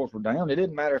squirrels were down. It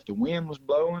didn't matter if the wind was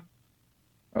blowing.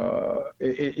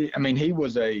 I mean, he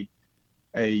was a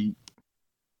when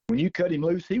you cut him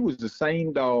loose, he was the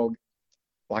same dog.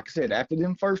 Like I said, after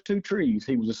them first 2 trees,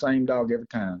 he was the same dog every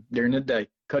time during the day.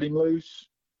 Cut him loose,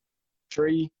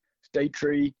 tree, stay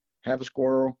tree, have a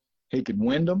squirrel. He could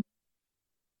wind them.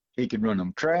 He could run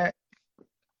them track.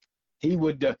 He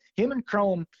would. Him and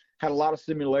Chrome had a lot of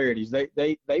similarities.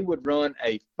 They would run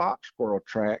a fox squirrel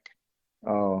track.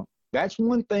 That's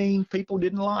one thing people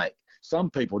didn't like. Some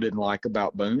people didn't like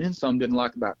about Boone, and some didn't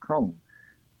like about Chrome.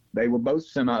 They were both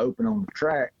semi-open on the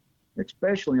track,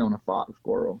 especially on a fox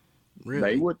squirrel.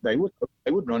 Really? They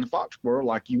would run a fox squirrel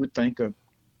like you would think a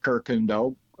coon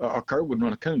dog. A cur would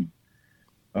run a coon.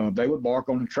 They would bark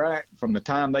on the track from the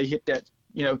time they hit that.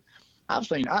 You know, I've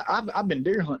been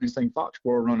deer hunting and seen fox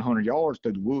squirrel run 100 yards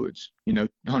through the woods.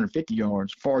 150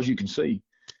 yards, as far as you can see,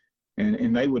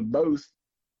 and they would both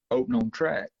open on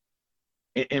track.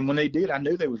 And when they did, I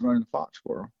knew they was running a fox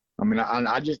squirrel. I mean,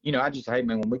 I just hey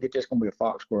man, when we get this, gonna be a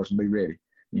fox squirrel, so be ready.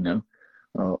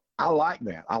 I like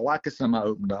that. I like a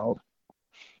semi-open dog.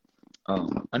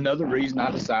 Another reason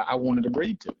I decided I wanted to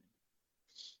breed to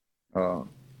him.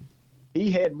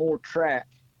 He had more track.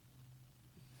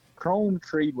 Chrome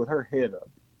treed with her head up.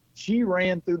 She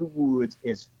ran through the woods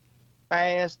as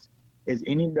fast as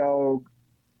any dog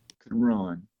could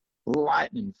run,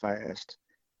 lightning fast,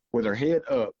 with her head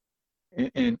up,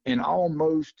 and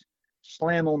almost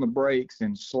slam on the brakes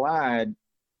and slide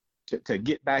to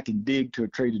get back and dig to a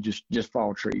tree to just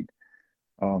fall treed.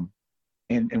 And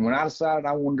when I decided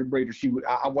I wanted to breed her,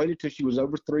 I waited till she was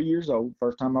over 3 years old.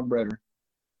 First time I bred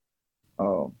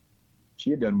her.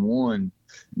 She had done one,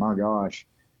 my gosh,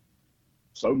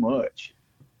 so much.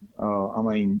 I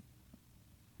mean,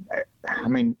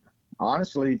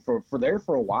 honestly, for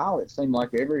a while, it seemed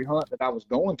like every hunt that I was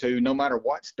going to, no matter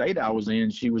what state I was in,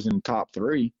 she was in the top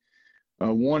 3.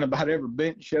 Won about every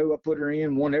bench show I put her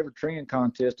in, won every training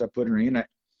contest I put her in.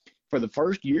 For the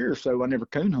first year or so, I never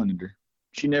coon hunted her.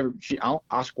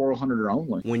 I squirrel hunted her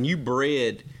only. When you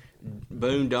bred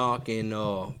Boondock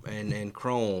and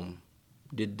Chrome,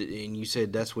 and you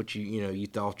said that's what you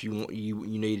thought you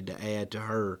needed to add to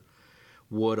her.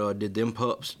 What did them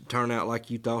pups turn out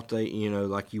like you thought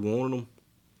like you wanted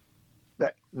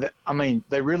them? I mean,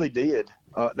 they really did.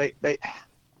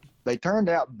 They turned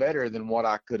out better than what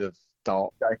I could have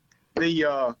thought.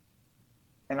 And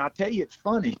I tell you, it's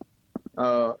funny.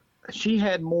 She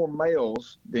had more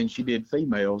males than she did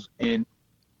females, and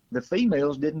the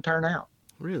females didn't turn out.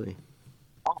 Really?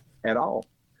 At all.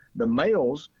 The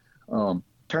males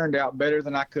turned out better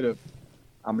than I could have.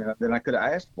 Than I could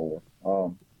have asked for.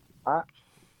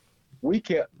 We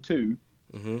kept 2.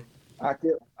 Mm-hmm.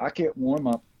 I kept one.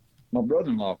 My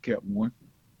brother-in-law kept one,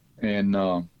 and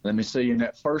let me see. In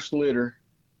that first litter,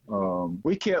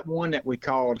 we kept one that we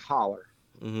called Holler.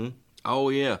 Mm-hmm. Oh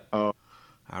yeah.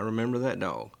 I remember that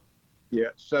dog.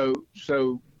 Yeah. So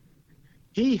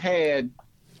he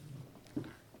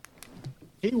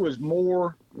was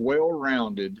more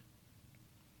well-rounded.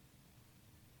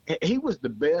 He was the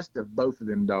best of both of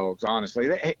them dogs, honestly.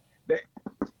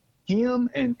 Him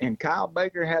and Kyle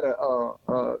Baker had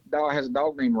has a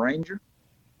dog named Ranger.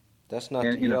 That's not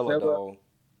the yellow dog.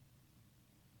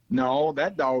 No,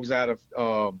 that dog's out of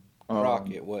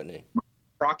Crockett, wasn't he?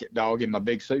 Crockett dog and my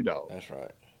Big Sioux dog. That's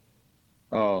right.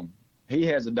 He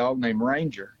has a dog named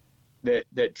Ranger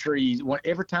that trees.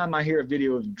 Every time I hear a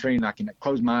video of him treeing, I can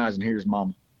close my eyes and hear his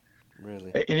mama.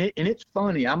 Really? And it's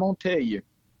funny. I'm gonna tell you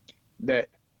that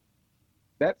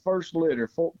first litter,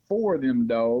 4 of them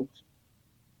dogs,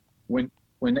 when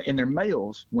and they're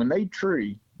males, when they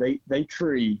tree, they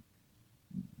tree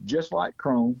just like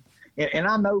Chrome. And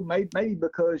I know maybe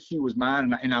because she was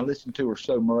mine and I listened to her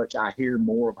so much, I hear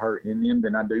more of her in them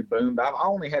than I do Boone. But I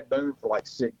only had Boone for like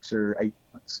 6 or 8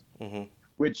 months, mm-hmm.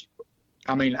 which,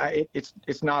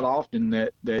 it's not often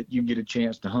that you get a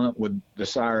chance to hunt with the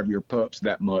sire of your pups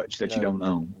that much that you don't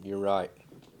own. You're right.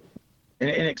 And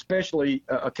especially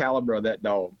a caliber of that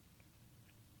dog.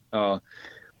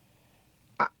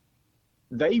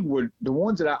 They were the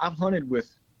ones that I've hunted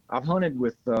with.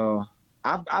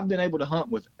 I've been able to hunt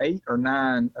with 8 or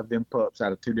 9 of them pups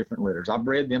out of 2 different litters. I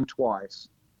bred them twice,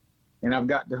 and I've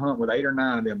got to hunt with 8 or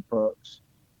 9 of them pups,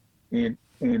 and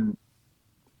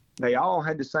they all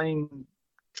had the same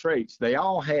traits.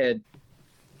 Boone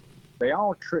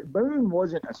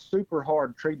wasn't a super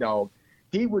hard tree dog.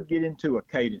 He would get into a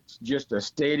cadence, just a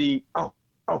steady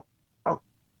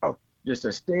just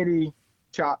a steady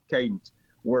chop cadence.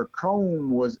 Where Chrome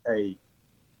was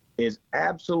as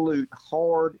absolute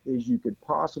hard as you could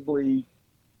possibly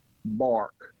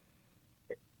bark,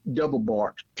 double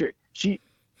bark.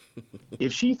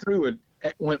 If she threw it,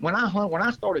 when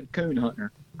I started coon hunting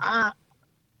her,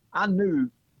 I knew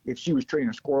if she was treating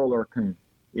a squirrel or a coon.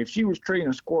 If she was treating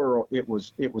a squirrel, it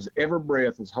was every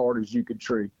breath as hard as you could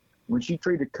tree. When she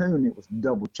treated a coon, it was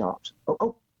double chops. Oh,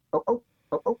 oh, oh, oh,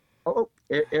 oh, oh, oh,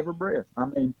 oh, every breath. I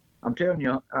mean, I'm telling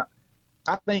you,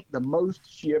 I think the most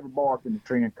she ever barked in the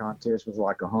treeing contest was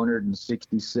like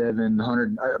 167,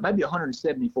 maybe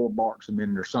 174 barks a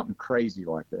minute or something crazy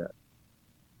like that.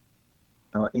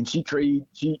 And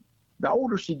the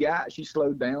older she got, she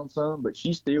slowed down some, but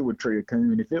she still would tree a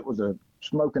coon. If it was a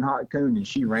smoking hot coon and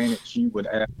she ran it, she would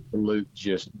absolutely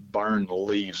just burn the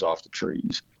leaves off the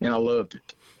trees. And I loved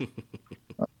it.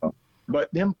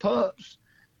 But them pups,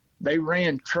 they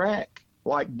ran track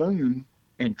like Boone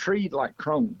and treed like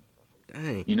Crone.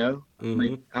 Dang. You know?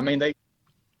 Mm-hmm. I mean, they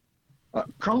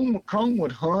Crone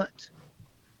would hunt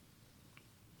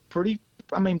pretty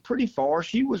far.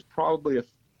 She was probably a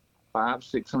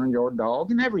 500-600 yard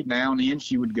dog, and every now and then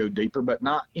she would go deeper, but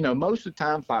not, most of the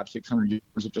time 500-600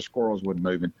 yards if the squirrels wasn't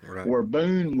moving. Right. Where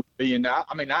Boone would be, and I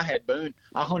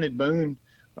hunted Boone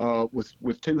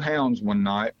with two hounds one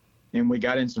night, and we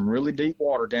got in some really deep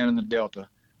water down in the Delta.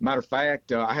 Matter of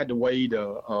fact, I had to wade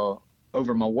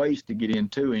over my waist to get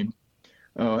into him,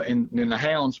 and then the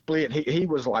hound split. He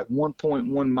was like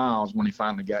 1.1 miles when he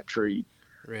finally got treed.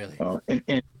 Really?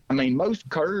 And I mean, most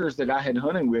curs that I had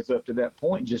hunted with up to that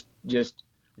point just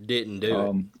didn't do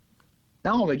it.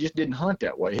 No, they just didn't hunt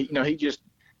that way.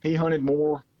 He hunted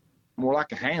more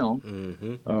like a hound.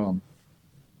 Mm-hmm.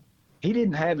 He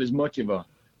didn't have as much of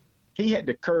he had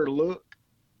the cur look,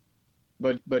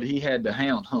 but he had the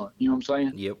hound hunt. You know what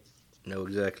I'm saying? Yep. Know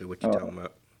exactly what you're talking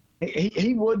about.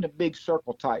 He wasn't a big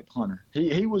circle type hunter.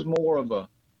 He was more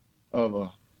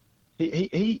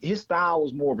his style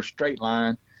was more of a straight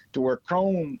line, to where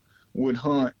Crone would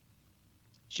hunt.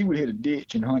 She would hit a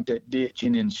ditch and hunt that ditch,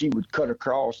 and then she would cut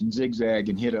across and zigzag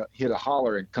and hit a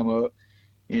holler and come up,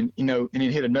 and and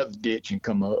then hit another ditch and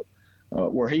come up.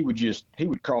 Where he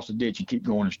would cross the ditch and keep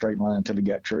going in a straight line until he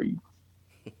got treed.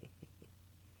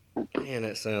 Man,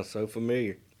 that sounds so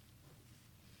familiar.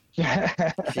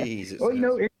 Jesus.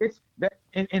 Well, it's that,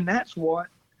 and that's what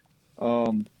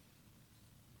some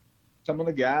of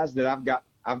the guys that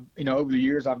I've over the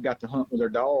years I've got to hunt with their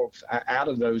dogs out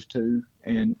of those two,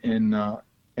 and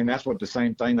that's what the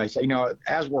same thing they say.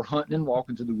 As we're hunting and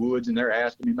walking through the woods, and they're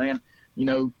asking me, man,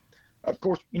 of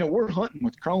course, we're hunting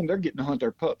with Crone. They're getting to hunt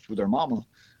their pups with their mama,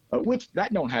 which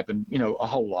that don't happen, a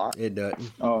whole lot. It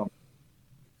doesn't.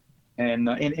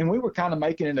 And we were kind of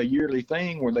making it a yearly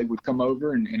thing where they would come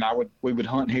over, and we would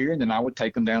hunt here, and then I would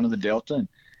take them down to the Delta,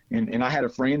 and I had a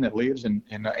friend that lives in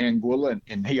Anguilla,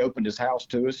 and he opened his house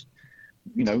to us,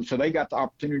 so they got the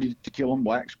opportunity to kill them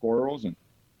black squirrels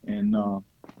and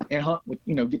hunt with,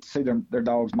 get to see their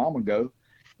dog's mama go.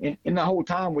 And the whole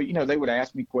time they would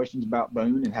ask me questions about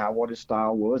Boone and what his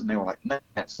style was, and they were like, man,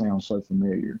 that sounds so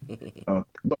familiar.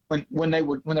 But when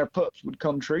their pups would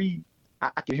come treed,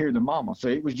 I could hear the mama. So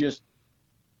it was just,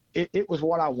 it was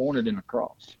what I wanted in a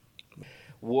cross.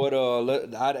 What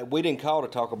we didn't call to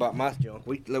talk about my junk.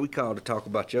 We called to talk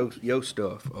about your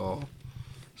stuff.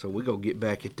 So we gonna get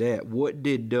back at that. What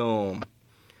did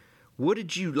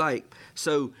you like?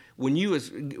 So when you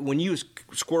was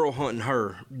squirrel hunting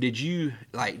her, did you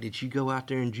go out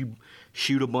there and you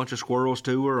shoot a bunch of squirrels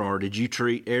to her, or did you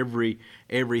treat every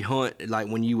hunt, like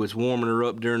when you was warming her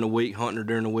up during the week, hunting her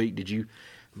during the week? Did you?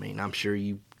 I mean, I'm sure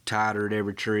you tied her at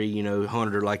every tree,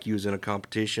 hunted her like you was in a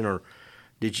competition, or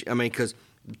did you? I mean, because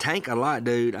Tank a lot,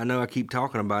 dude. I know I keep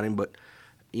talking about him, but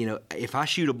if I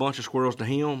shoot a bunch of squirrels to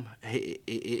him,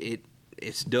 it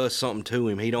does something to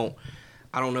him.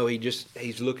 I don't know.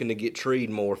 He's looking to get treed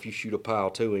more if you shoot a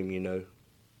pile to him.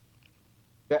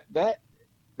 That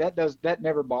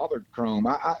never bothered Chrome.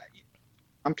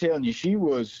 I'm telling you, she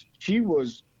was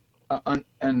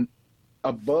an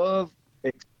above,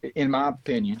 in my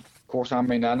opinion. Of course, I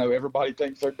mean, I know everybody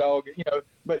thinks their dog,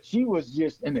 but she was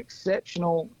just an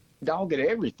exceptional dog at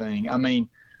everything. I mean,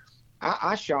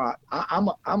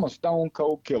 I'm a stone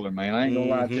cold killer, man. I ain't gonna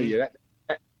lie to you.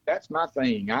 That's my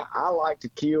thing. I like to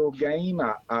kill game.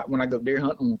 When I go deer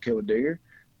hunting, I want to kill a deer.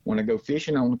 When I go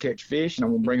fishing, I want to catch fish, and I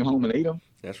want to bring them home and eat them.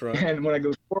 That's right. And when I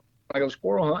go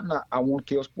squirrel hunting, I want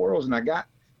to kill squirrels. And I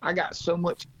got so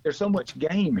much. There's so much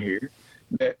game here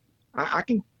that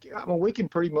we can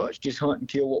pretty much just hunt and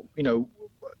kill,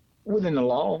 within the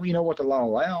law. What the law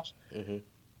allows. Mm-hmm.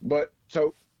 But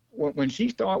so when she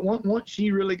started, once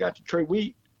she really got to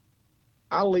tree,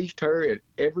 I leashed her at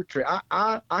every tree.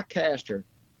 I cast her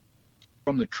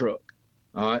from the truck.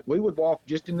 All right, we would walk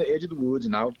just in the edge of the woods,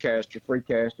 and I would cast her, free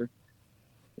cast her.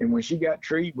 And when she got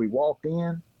treed, we walked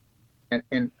in,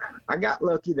 And I got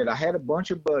lucky that I had a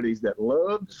bunch of buddies that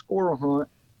loved the squirrel hunt,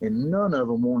 and none of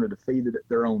them wanted to feed it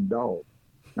their own dog,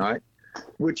 right?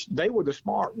 Which they were the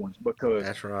smart ones, because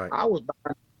That's right. I was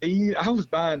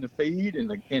buying the feed and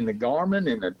the Garmin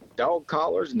and the dog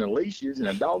collars and the leashes and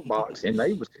the dog box, and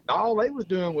all they was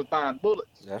doing was buying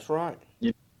bullets. That's right.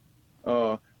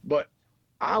 But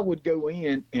I would go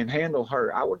in and handle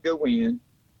her. I would go in,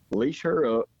 leash her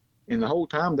up, and the whole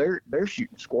time they're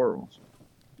shooting squirrels.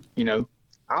 You know,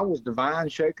 I was the vine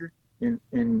shaker, and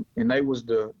they was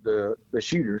the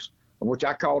shooters, which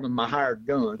I called them my hired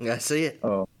gun. That's it.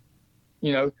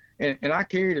 You know, and I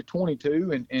carried a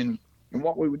 22, and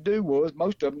what we would do was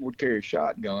most of them would carry a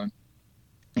shotgun,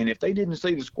 and if they didn't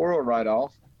see the squirrel right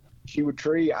off, she would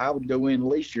tree. I would go in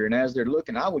leash her, and as they're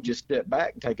looking, I would just step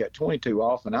back and take that 22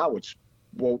 off, and I would.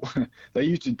 Well, they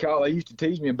used to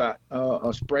tease me about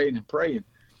spraying and praying.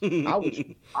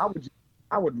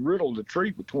 I would riddle the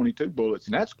tree with 22 bullets,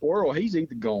 and that squirrel, he's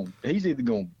either going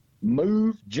to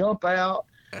move, jump out,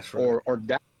 That's right. or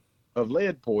die of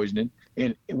lead poisoning,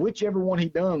 and whichever one he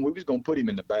done, we was going to put him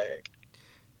in the bag.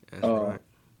 That's right.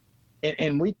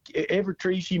 And every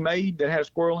tree she made that had a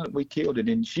squirrel in it, we killed it,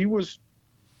 and she was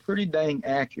pretty dang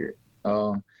accurate.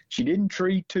 She didn't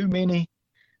tree too many.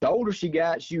 The older she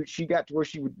got, she got to where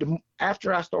she would.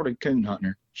 After I started coon hunting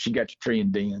her, she got to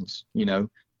treeing dens, you know.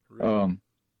 Really?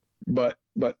 But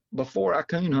before I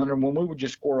coon hunted her, when we were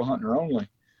just squirrel hunting her only,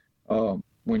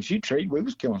 when she treed, we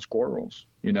was killing squirrels,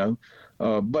 you know.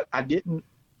 But I didn't.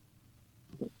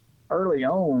 Early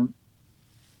on,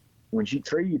 when she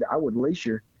treed, I would leash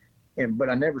her, but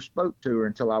I never spoke to her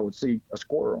until I would see a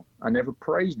squirrel. I never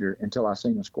praised her until I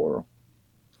seen a squirrel,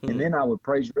 and then I would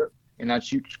praise her, and I'd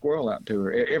shoot the squirrel out to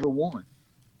her, every one.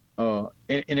 And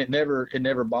it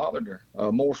never bothered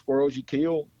her. More squirrels you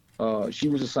kill, she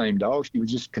was the same dog. She was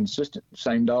just consistent,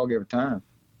 same dog every time.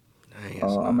 Dang,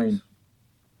 that's nice. I mean,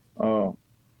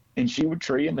 and she would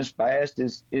tree them as fast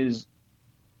as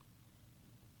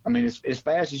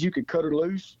fast as you could cut her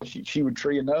loose. She would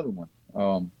tree another one.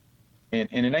 And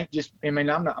it ain't just. I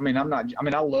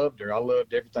loved her. I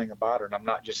loved everything about her, and I'm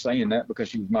not just saying that because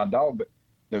she was my dog, but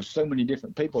there's so many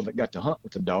different people that got to hunt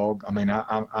with the dog. I mean,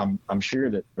 I'm sure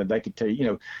that they could tell you, you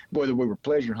know, whether we were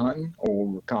pleasure hunting or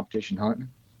we were competition hunting.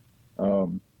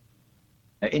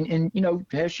 And you know,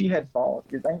 she had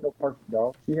faults. It ain't no perfect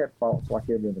dog. She had faults like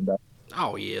every other dog.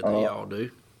 Oh yeah, they all do.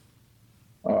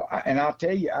 And I'll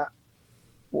tell you,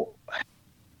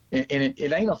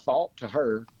 it ain't a fault to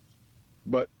her,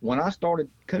 but when I started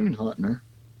coon hunting her,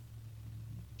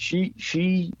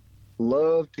 she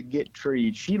loved to get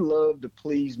treed. She loved to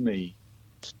please me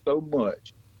so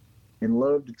much and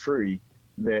loved to tree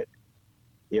that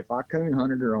if I coon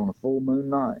hunted her on a full moon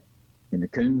night and the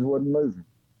coons wasn't moving,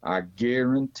 I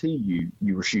guarantee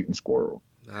you were shooting squirrel.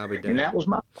 I'll be damned. And that was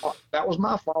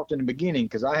my fault in the beginning,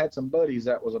 because I had some buddies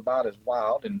that was about as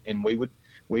wild, and we would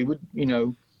you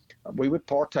know, we would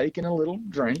partake in a little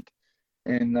drink,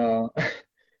 and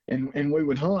we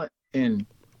would hunt, and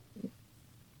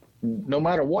no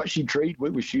matter what she treed,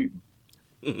 we was shooting.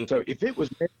 So if it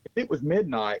was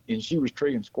midnight and she was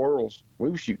treeing squirrels, we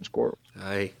was shooting squirrels.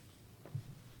 Hey,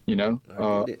 you know,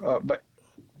 but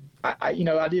I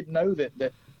didn't know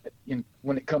that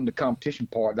when it come to competition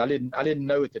part, I didn't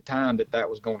know at the time that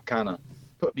was going to kind of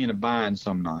put me in a bind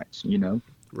some nights, you know.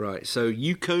 Right. So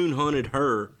you coon hunted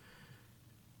her.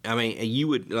 I mean, you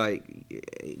would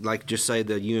like just say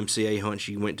the UMCA hunts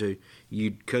you went to,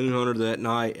 you'd coon hunt her that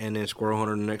night and then squirrel hunt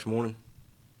her the next morning?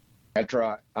 That's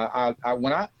right.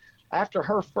 After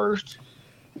her first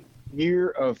year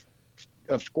of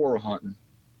squirrel hunting,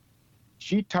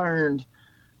 she turned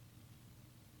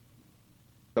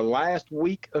the last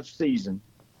week of season,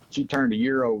 she turned a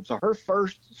year old. So her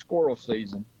first squirrel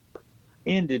season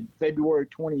ended February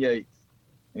 28th,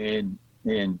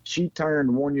 and she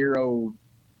turned 1 year old.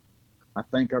 I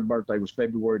think her birthday was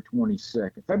February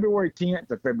 22nd, February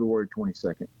 10th or February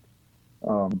 22nd.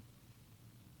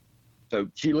 So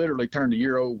she literally turned a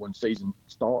year old when season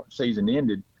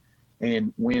ended.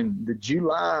 And when the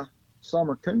July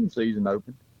summer coon season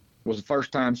opened, was the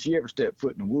first time she ever stepped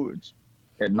foot in the woods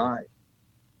at night.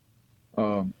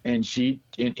 And she,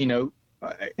 you know,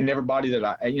 and everybody that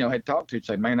I, you know, had talked to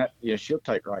say, man, she'll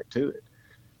take right to it.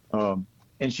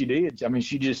 And she did. I mean,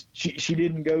 she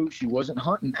didn't go, she wasn't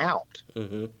hunting out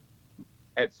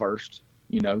at first.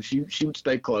 You know, she would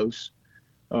stay close.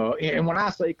 And when I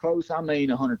say close, I mean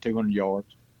 100, 200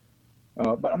 yards.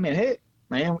 But I mean, heck,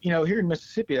 man, you know, here in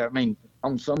Mississippi, I mean,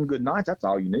 on some good nights, that's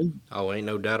all you need. Oh, ain't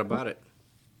no doubt about it.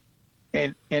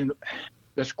 And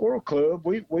the Squirrel Club,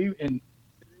 we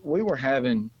were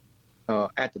having,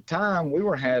 at the time, we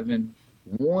were having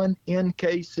one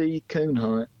NKC coon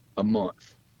hunt a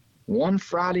month. One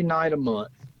Friday night a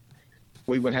month,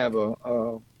 we would have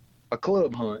a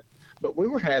club hunt. But we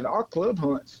would have our club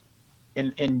hunts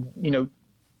in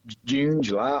June,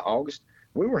 July, August.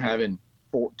 We were having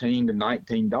 14 to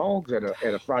 19 dogs at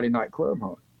a Friday night club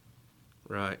hunt.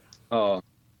 Right.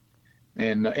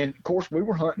 And of course we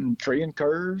were hunting tree and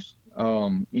curs.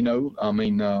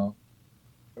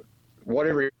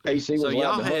 Whatever AC was. So allowed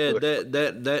y'all to hunt had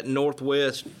with. that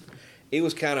Northwest. It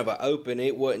was kind of an open.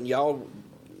 It wasn't y'all.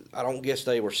 I don't guess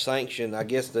they were sanctioned. I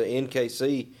guess the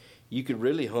NKC, you could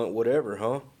really hunt whatever,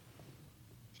 huh?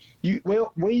 It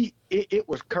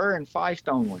was cur and feist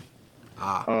only.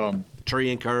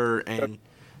 Tree and cur, and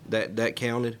that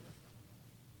counted.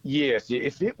 Yes,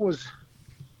 if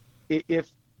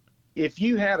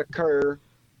you had a cur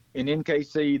in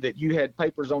NKC that you had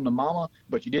papers on the mama,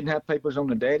 but you didn't have papers on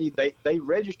the daddy, they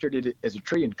registered it as a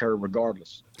tree and cur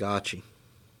regardless. Gotcha.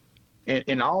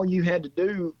 And all you had to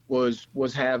do was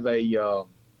have a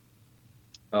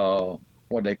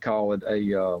what they call it,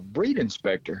 a breed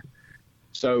inspector.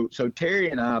 So Terry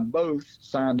and I both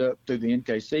signed up through the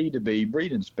NKC to be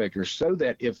breed inspectors, so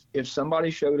that if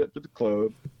somebody showed up to the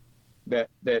club that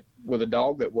with a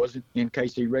dog that wasn't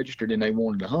NKC registered and they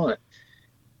wanted to hunt,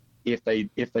 if they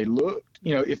looked,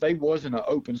 if they wasn't an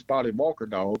open spotted walker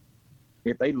dog,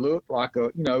 if they looked like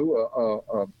a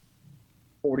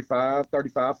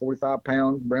 45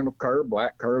 pound brindle cur,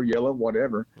 black cur, yellow,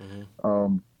 whatever,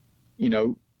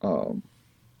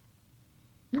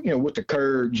 with the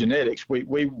cur genetics, we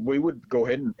would go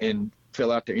ahead and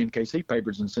fill out their NKC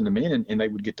papers and send them in, and they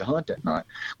would get to hunt that night.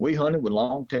 We hunted with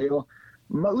long tail.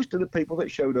 Most of the people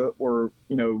that showed up were,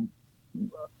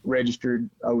 registered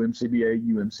OMCBA,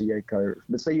 UMCA curs.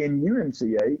 But see, in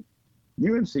UMCA,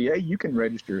 you can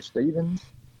register a Stevens,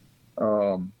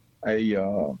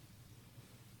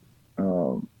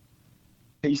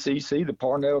 PCC, the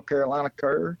Parnell Carolina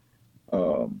cur,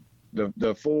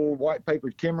 the full white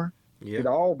papered Kimmer. Yeah. It'd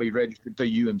all be registered through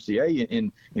UMCA,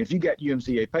 and if you got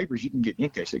UMCA papers, you can get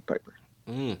NKC papers.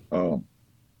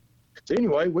 So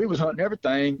anyway, we was hunting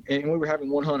everything, and we were having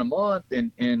one hunt a month,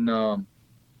 and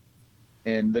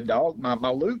the dog, my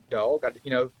Luke dog,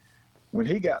 when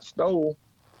he got stole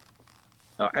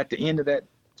at the end of that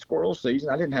squirrel season,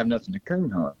 I didn't have nothing to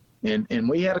coon hunt, and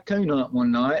we had a coon hunt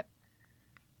one night.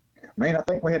 Man, I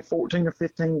think we had 14 or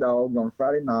 15 dogs on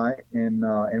Friday night, and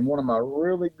one of my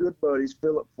really good buddies,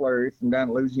 Philip Fleury from down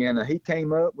in Louisiana, he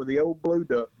came up with the old blue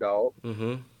duck dog,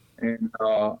 and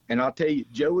I'll tell you,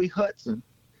 Joey Hudson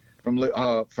from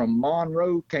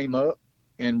Monroe came up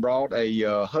and brought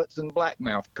a Hudson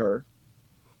blackmouth cur.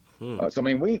 So I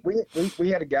mean, we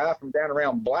had a guy from down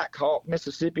around Black Hawk,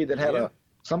 Mississippi, that had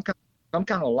some kind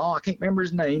of long, I can't remember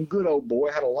his name, good old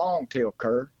boy, had a long tail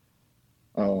cur.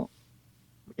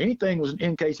 Anything was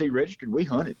NKC registered, we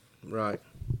hunted. Right.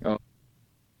 So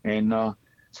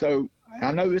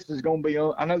I know this is going to be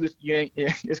on. I know this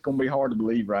it's going to be hard to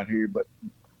believe right here, but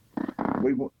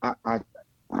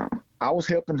I was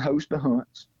helping host the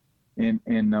hunts, and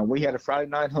we had a Friday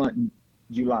night hunt in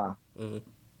July.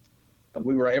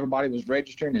 Everybody was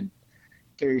registering, and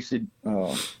Terry said,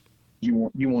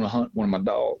 "You want to hunt one of my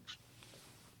dogs?"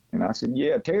 And I said,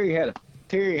 "Yeah." Terry had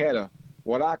a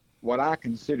what I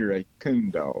consider a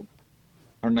coon dog.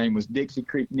 Her name was Dixie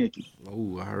Creek Nikki.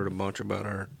 Oh, I heard a bunch about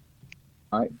her.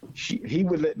 He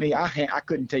would let me. I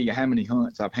couldn't tell you how many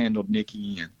hunts I've handled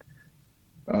Nikki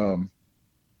in.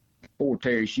 Poor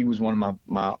Terry, she was one of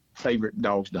my favorite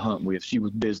dogs to hunt with. She was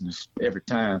business every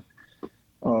time.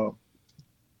 So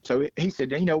he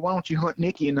said, why don't you hunt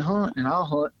Nikki in the hunt, and I'll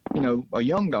hunt, a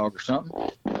young dog or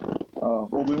something.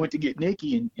 Well, we went to get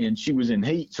Nikki, and she was in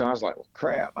heat, so I was like, well,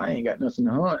 crap, I ain't got nothing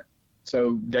to hunt.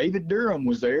 So David Durham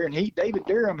was there, and David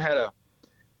Durham had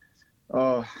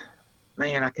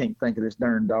man, I can't think of this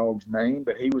darn dog's name,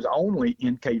 but he was only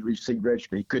NKC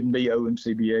registered. He couldn't be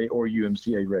OMCBA or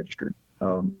UMCA registered,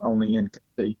 only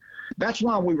NKC. That's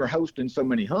why we were hosting so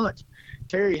many hunts.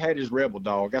 Terry had his Rebel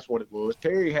dog. That's what it was.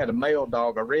 Terry had a male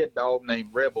dog, a red dog named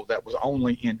Rebel that was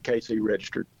only NKC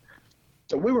registered.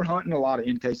 So we were hunting a lot of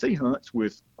NKC hunts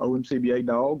with OMCBA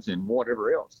dogs and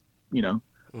whatever else,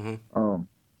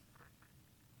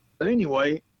 But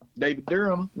anyway, David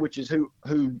Durham, which is who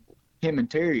him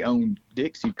and Terry owned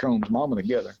Dixie, Chrome's mama,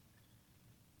 together.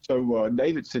 So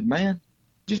David said, "Man,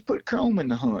 just put Chrome in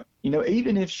the hunt.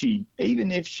 Even if she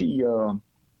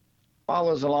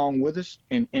follows along with us,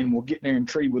 and we'll get there and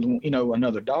tree with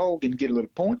another dog and get a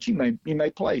little points, you may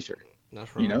place her."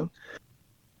 That's right.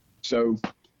 So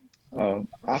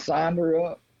I signed her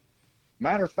up.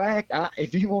 Matter of fact,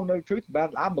 if you want to know the truth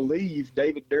about it, I believe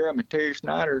David Durham and Terry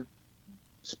Snyder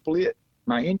split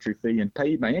my entry fee and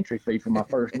paid my entry fee for my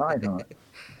first night hunt.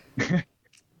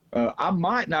 I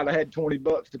might not have had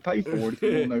 $20 to pay for it, if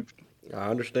you want to know. I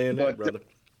understand that, brother.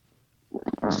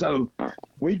 So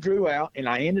we drew out, and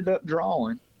I ended up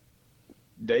drawing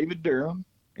David Durham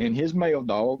and his male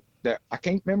dog. That I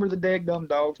can't remember the daggum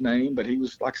dog's name, but he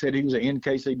was, like I said, he was an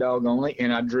NKC dog only.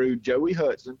 And I drew Joey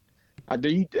Hudson. Do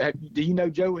you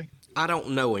know Joey? I don't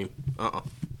know him.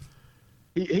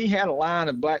 He had a line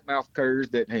of blackmouth curs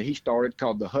that he started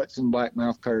called the Hudson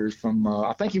Blackmouth Curs from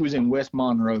I think he was in West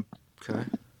Monroe. Okay.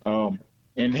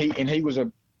 And he was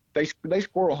they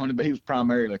squirrel hunted, but he was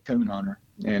primarily a coon hunter.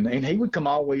 And he would come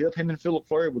all the way up. Him and Philip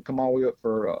Fleury would come all the way up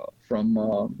from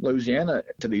Louisiana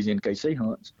to these NKC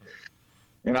hunts.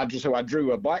 And I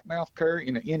drew a blackmouth cur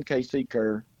and an NKC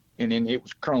cur, and then it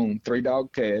was chrome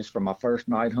 3-dog cast for my first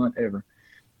night hunt ever.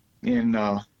 And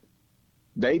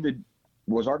David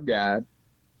was our guide,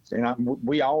 and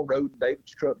we all rode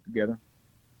David's truck together.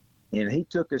 And he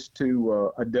took us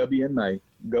to a WMA,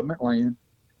 government land,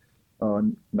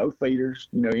 no feeders.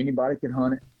 Anybody could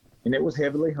hunt it, and it was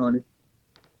heavily hunted.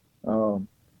 So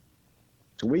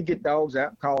we get dogs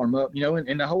out, call them up,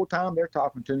 and the whole time they're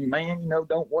talking to me, man,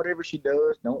 don't, whatever she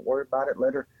does, don't worry about it.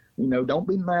 Let her, don't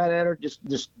be mad at her.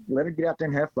 Just let her get out there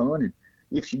and have fun. And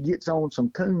if she gets on some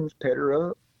coons, pet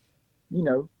her up.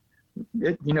 You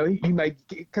may,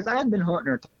 because I had been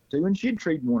hunting her too, and she'd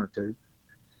treated one or two.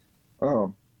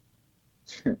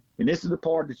 And this is the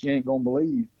part that you ain't gonna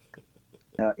believe.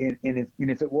 And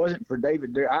if it wasn't for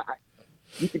David Durham,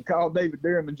 you could call David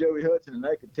Durham and Joey Hudson, and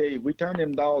they could tell you we turned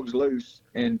them dogs loose,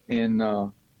 and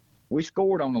we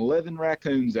scored on 11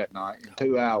 raccoons that night in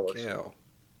 2 hours. Yeah.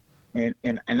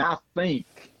 And I think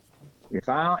if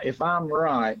I'm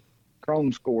right,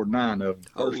 Chrome scored 9 of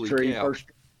them. First Holy tree, cow.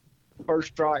 first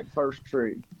strike, first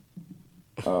tree.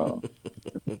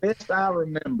 Best I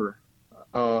remember.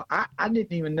 I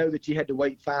didn't even know that you had to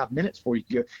wait 5 minutes before you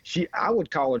could go. I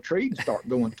would call a tree and start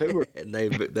going to her. And they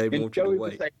want you Joey to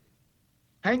would wait. say,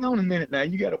 hang on a minute now,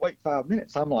 you got to wait 5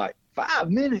 minutes. I'm like, 5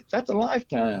 minutes? That's a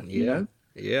lifetime. Yeah.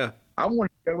 Yeah. I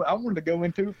wanted to go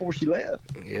into her before she left.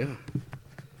 Yeah.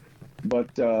 But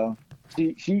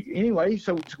she anyway.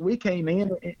 So we came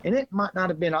in, and it might not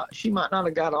have been. She might not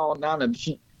have got all 9 of them.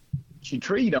 She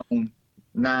treed on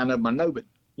 9 of them. I know, but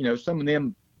some of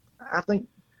them. I think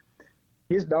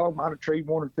his dog might have treed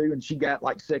 1 or 2, and she got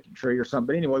like second tree or something.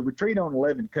 But anyway, we treed on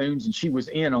 11 coons, and she was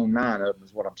in on 9 of them.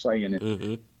 Is what I'm saying.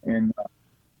 And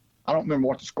I don't remember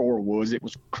what the score was. It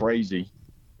was crazy.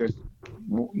 Because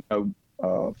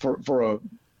for a.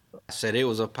 I said it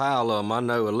was a pile of them. I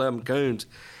know 11 coons.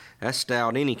 That's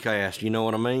stout any cast. You know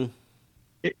what I mean?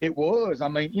 It was. I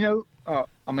mean,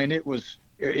 it was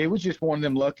just one of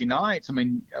them lucky nights. I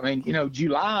mean,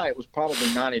 July, it was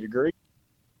probably 90 degrees.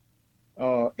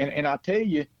 And I tell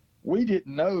you, we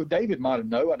didn't know. David might have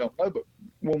known. I don't know. But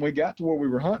when we got to where we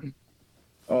were hunting,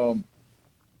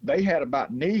 they had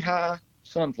about knee-high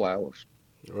sunflowers.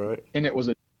 Right. And it was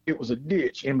a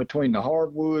ditch in between the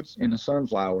hardwoods and the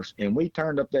sunflowers. And we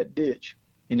turned up that ditch,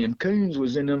 and them coons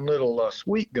was in them little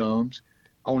sweet gums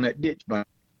on that ditch bank.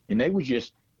 And they was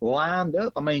just lined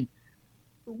up. I mean,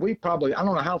 I don't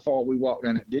know how far we walked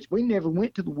down that ditch. We never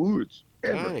went to the woods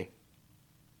ever. Hey.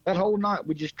 That whole night,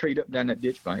 we just treed up down that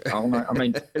ditch bank all night. I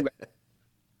mean,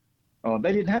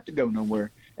 they didn't have to go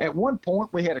nowhere. At one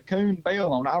point, we had a coon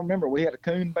bail on. I remember we had a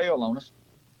coon bail on us.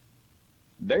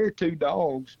 Their 2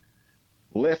 dogs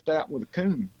left out with a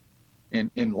coon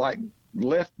and like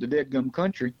left the deadgum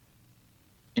country,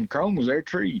 and Chrome was there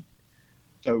treed.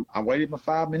 So I waited my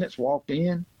 5 minutes, walked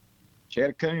in, she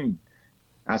had a coon.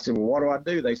 I said, well, what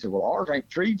do? They said, well, ours ain't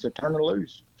treed, so turn her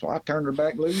loose. So I turned her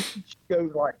back loose. She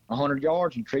goes like 100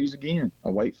 yards and trees again. I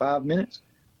wait 5 minutes,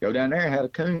 go down there and had a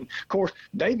coon. Of course,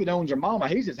 David owns her mama.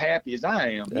 He's as happy as I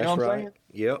am. You know what I'm saying?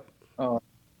 Yep.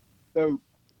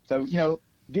 So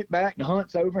get back, the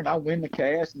hunt's over, and I win the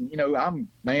cast. And,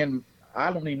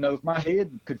 I don't even know if my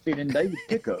head could fit in David's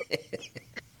pickup.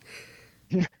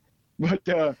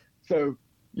 But,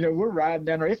 we're riding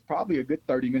down there. It's probably a good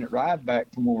 30-minute ride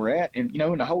back from where we're at. And,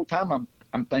 and the whole time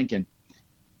I'm thinking,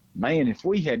 man, if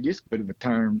we had this good of a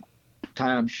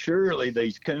time, surely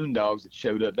these coon dogs that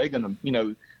showed up, they're going to, they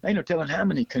ain't no telling how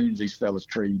many coons these fellas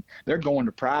treat. They're going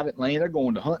to private land. They're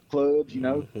going to hunt clubs,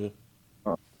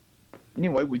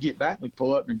 Anyway, we get back, we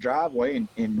pull up in the driveway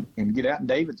and get out, and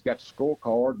David's got the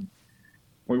scorecard. And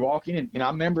we walk in, and I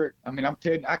remember, I'm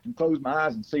telling you, I can close my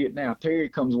eyes and see it now. Terry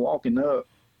comes walking up,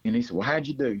 and he said, well, how'd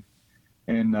you do?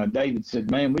 And David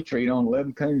said, man, we treat on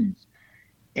 11 coons.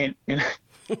 And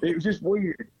it was just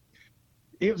weird.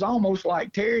 It was almost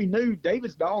like Terry knew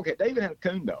David had a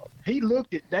coon dog. He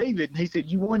looked at David, and he said,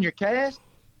 you won your cast?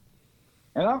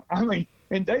 And I mean,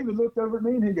 and David looked over at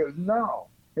me and he goes, no.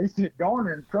 He said,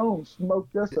 Garner and Chrome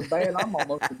smoked us so bad, I'm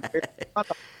almost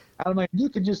embarrassed. I mean, you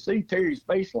could just see Terry's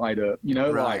face light up, you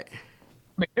know, Right. like,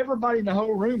 I mean, everybody in the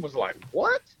whole room was like,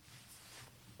 what?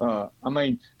 I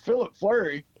mean, Philip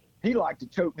Flurry, he liked to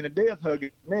choke me to death, hugging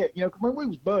his neck, you know, when we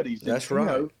was buddies. That's and, right.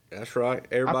 You know, That's right.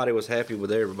 Everybody was happy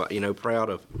with everybody, you know, proud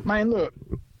of. man, look,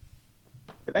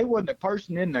 there wasn't a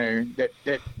person in there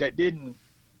that didn't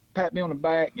pat me on the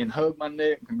back and hug my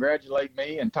neck and congratulate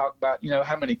me and talk about, you know,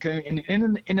 how many coon,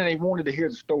 and then they wanted to hear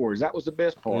the stories. That was the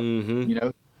best part, Mm-hmm. you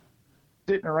know,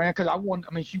 sitting around,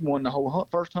 because she won the whole hunt,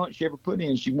 first hunt she ever put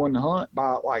in. She won the hunt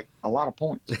by like a lot of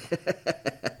points.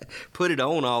 Put it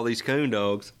on all these coon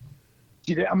dogs.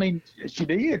 She did. I mean, she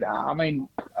did. I mean,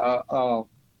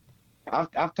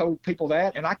 I've told people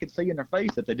that, and I could see in their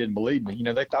face that they didn't believe me. You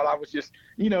know, they thought I was just,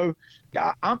 you know,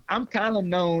 I'm kind of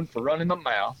known for running my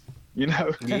mouth, you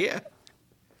know. Yeah.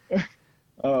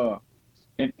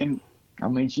 And I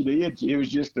mean, she did. It was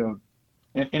just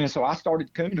and so I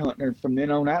started coon hunting her from then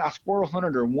on out. I squirrel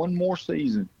hunted her one more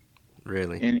season.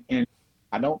 Really? And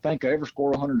I don't think I ever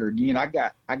squirrel hunted her again. I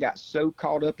got so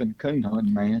caught up in coon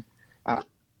hunting, man.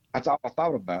 That's all I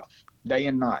thought about, day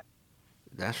and night.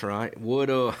 That's right. What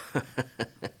it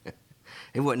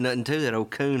wasn't nothing to that old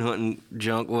coon hunting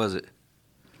junk, was it?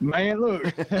 Man,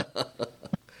 look.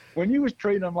 When you was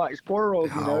treating them like squirrels,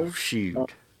 you know. Oh,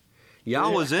 shoot.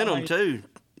 Y'all was in them, too.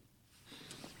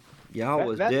 Y'all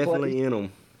was definitely in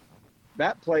them.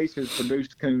 That place has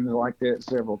produced coons like that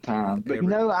several times. But, you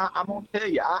know, I'm going to tell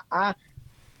you, I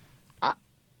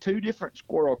 2 different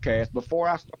squirrel casts before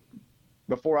I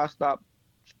stopped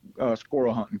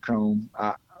squirrel hunting Chrome.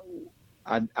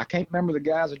 I can't remember the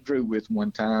guys I drew with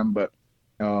one time, but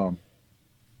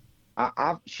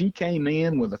she came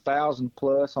in with 1,000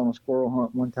 plus on a squirrel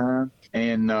hunt one time,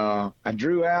 and I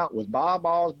drew out with Bob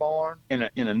Osborne and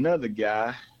another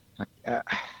guy.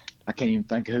 I can't even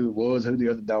think of who it was, who the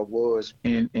other dog was,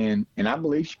 and I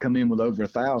believe she come in with over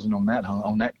 1,000 on that hunt,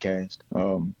 on that cast.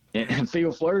 And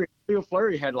Phil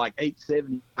Flurry had like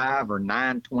 875 or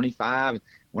 925.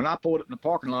 When I pulled up in the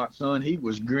parking lot, son, he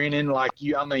was grinning like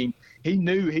you. I mean, he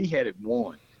knew he had it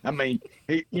won. I mean,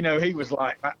 he was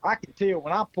like, I could tell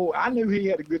when I pulled. I knew he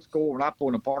had a good score when I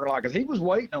pulled in the parking lot because he was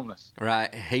waiting on us.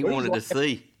 Right. He wanted to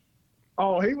see.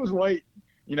 Oh, he was waiting.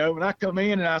 You know, when I come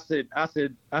in and I said, how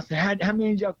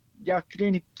many y'all get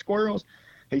any squirrels?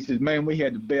 He says, man, we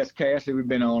had the best cast that we've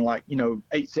been on, like, you know,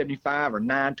 875 or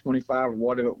 925 or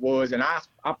whatever it was. And I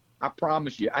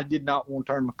promise you, I did not want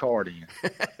to turn my card in.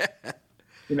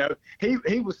 You know,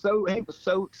 he was so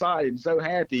excited and so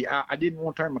happy. I didn't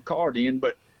want to turn my card in,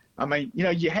 but I mean, you know,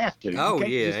 you have to. Oh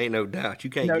yeah, ain't no doubt. You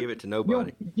can't give it to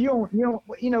nobody. You want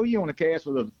to cast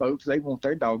with other folks. They want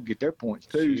their dog to get their points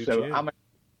too. Shoot, so yeah. I mean,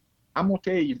 I'm gonna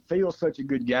tell you, Phil's such a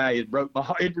good guy. It broke my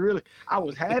heart. It really. I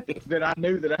was happy that I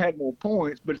knew that I had more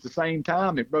points, but at the same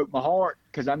time, it broke my heart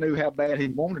because I knew how bad he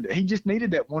wanted it. He just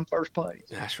needed that one first place.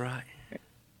 That's right.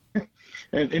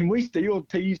 And we still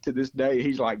tease to this day.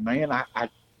 He's like, man, I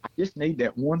just need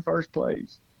that one first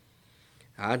place.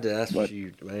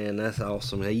 Shoot, man, that's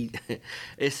awesome.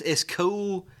 It's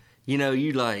cool. You know,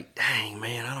 you like, dang,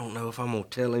 man, I don't know if I'm going to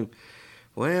tell him.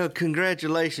 Well,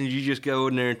 congratulations. You just go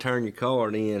in there and turn your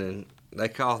card in, and they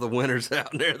call the winners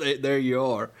out, and there you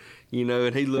are. You know,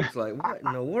 and he looks like, what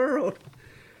in the world?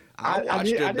 I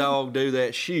watched a dog do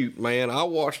that shoot, man. I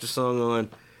watched a son on.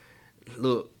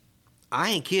 Look, I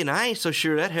ain't kidding. I ain't so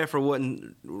sure that heifer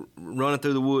wasn't running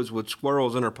through the woods with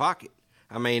squirrels in her pocket.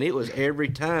 I mean, it was every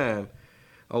time.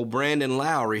 Old Brandon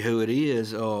Lowry, who it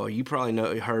is, you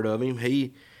probably heard of him.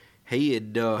 He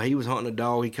was hunting a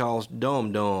dog he calls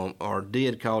Dum Dum, or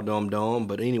did call Dum Dum.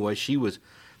 But anyway,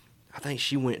 I think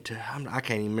she went to, I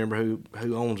can't even remember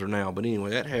who owns her now. But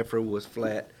anyway, that heifer was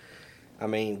flat. I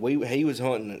mean, he was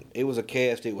hunting. It was a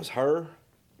cast. It was her.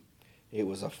 It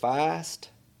was a feist.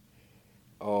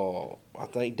 I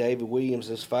think David Williams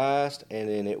is feist, and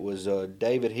then it was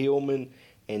David Hillman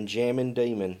and Jammin'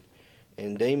 Demon.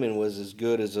 And Demon was as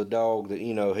good as a dog that,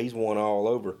 you know, he's won all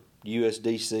over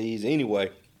USDCs.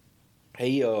 Anyway,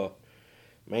 man,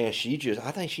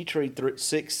 I think she treated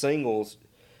 6 singles,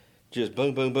 just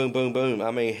boom, boom, boom, boom, boom. I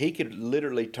mean, he could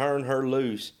literally turn her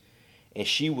loose, and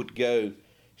she would go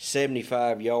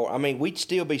 75 yards. I mean, we'd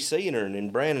still be seeing her, and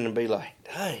then Brandon would be like,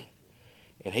 dang.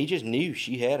 And he just knew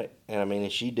she had it. And I mean,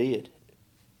 and she did.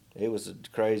 It was the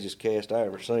craziest cast I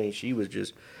ever seen. She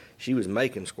was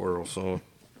making squirrels, son.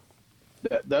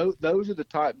 Those are the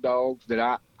type dogs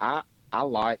that I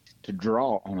like to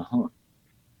draw on a hunt.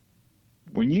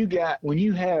 When you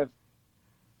have,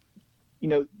 you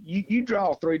know, you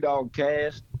draw a 3-dog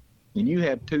cast and you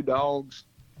have 2 dogs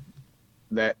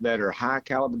that are high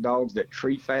caliber dogs that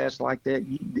treat fast like that,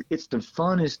 it's the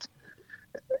funnest.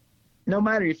 No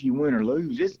matter if you win or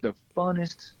lose, it's the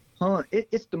funnest hunt.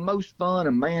 It's the most fun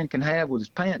a man can have with his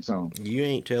pants on. You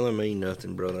ain't telling me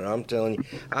nothing, brother. I'm telling you,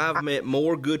 I've met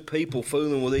more good people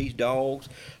fooling with these dogs.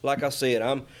 Like I said,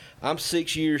 I'm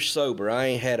 6 years sober. I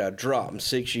ain't had a drop in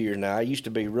 6 years now. I used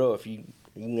to be rough. You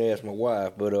can ask my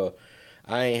wife, but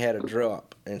I ain't had a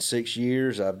drop in 6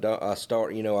 years.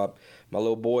 My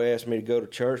little boy asked me to go to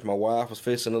church. My wife was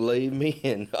fixing to leave me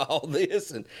and all this,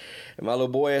 and my little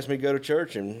boy asked me to go to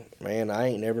church, and man, I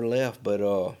ain't never left. But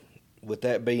with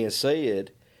that being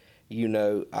said,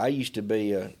 I used to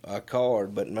be a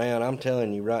card, but man, I'm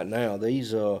telling you right now,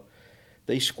 these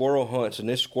squirrel hunts and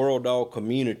this squirrel dog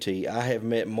community, I have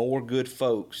met more good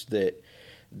folks that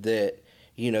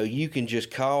you can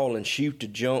just call and shoot the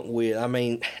junk with. I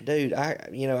mean, dude,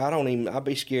 I'd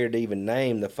be scared to even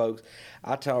name the folks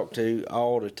I talk to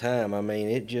all the time. I mean,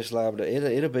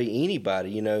 it'll be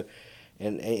anybody,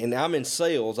 And I'm in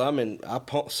sales. I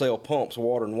sell pumps,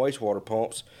 water and wastewater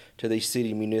pumps to these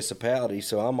city municipalities.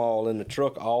 So I'm all in the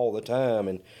truck all the time,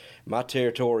 and my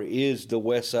territory is the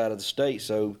west side of the state,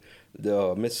 so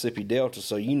the Mississippi Delta.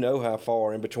 So you know how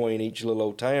far in between each little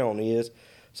old town is.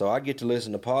 So I get to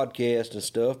listen to podcasts and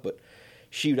stuff. But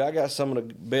shoot, I got some of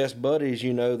the best buddies,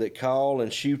 that call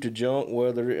and shoot the junk.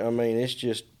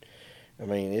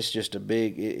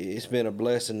 It's been a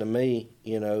blessing to me,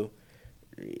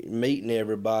 meeting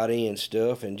everybody and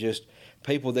stuff, and just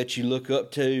people that you look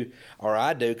up to, or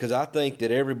I do, because I think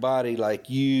that everybody like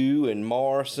you and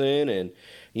Morrison and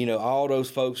all those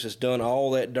folks that's done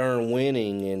all that darn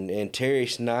winning, and Terry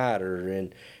Snyder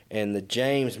and the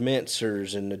James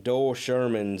Mintzers and the Doyle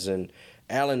Shermans and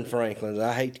Alan Franklins.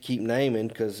 I hate to keep naming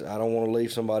because I don't want to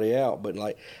leave somebody out, but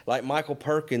like Michael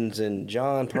Perkins and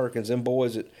John Perkins, them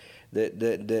boys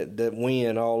that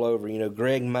win all over,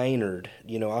 Greg Maynard,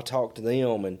 I talk to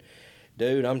them, and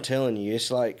dude, I'm telling you,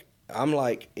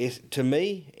 to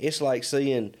me, it's like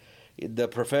seeing the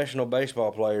professional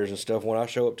baseball players and stuff when I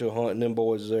show up to a hunt and them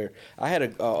boys is there. I had a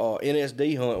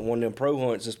NSD hunt, one of them pro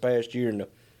hunts this past year, and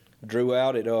drew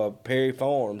out at Perry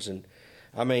Farms, and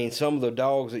I mean, some of the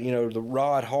dogs that, the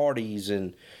Rod Hardys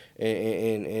and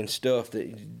stuff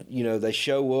that, they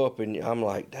show up, and I'm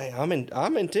like, dang,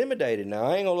 I'm intimidated now.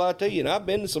 I ain't gonna lie to you. And I've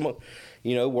been to some,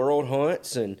 world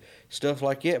hunts and stuff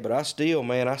like that, but I still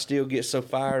get so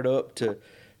fired up to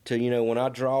when I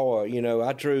draw,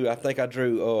 I think I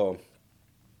drew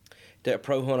that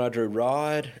pro hunt. I drew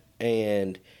Rod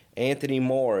and Anthony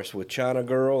Morris with China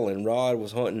Girl, and Rod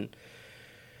was hunting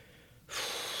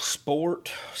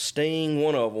Sport, Sting,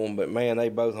 one of them, but man, they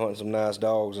both hunting some nice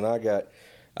dogs, and I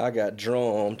got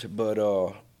drummed, but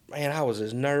man, I was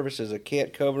as nervous as a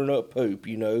cat covering up poop,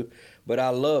 but I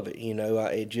love it,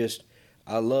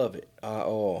 I love it.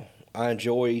 I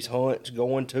enjoy these hunts,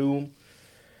 going to them,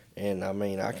 and I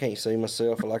mean, I can't see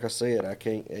myself, like I said,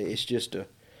 it's just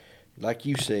like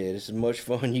you said, it's as much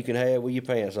fun you can have with your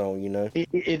pants on,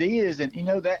 It is, and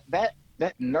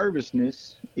that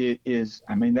nervousness is,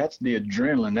 I mean, that's the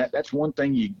adrenaline. That's one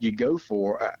thing you go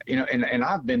for, and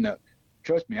I've been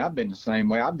trust me, I've been the same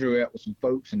way. I drew out with some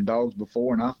folks and dogs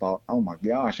before, and I thought, oh my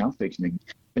gosh, I'm fixing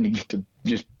to get the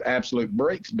just absolute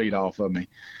brakes beat off of me.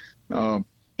 And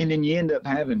then you end up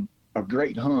having a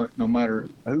great hunt, no matter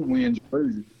who wins or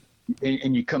loses,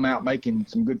 and you come out making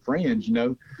some good friends.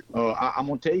 I'm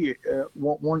gonna tell you,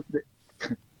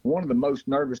 one of the most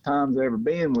nervous times I've ever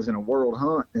been was in a world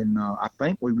hunt, and I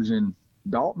think we was in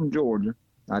Dalton, Georgia.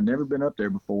 I'd never been up there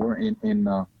before, and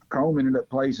Chrome ended up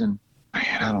placing,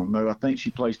 man, I don't know, I think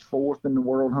she placed 4th in the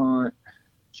world hunt.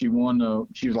 She won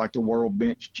she was like the world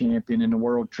bench champion and the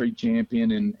world tree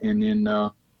champion, and then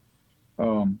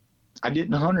I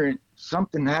didn't hunt her.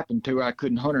 Something happened to her. I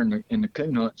couldn't hunt her in the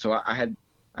coon hunt, so I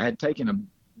had taken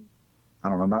I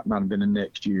don't know, might have been the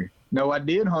next year. No, I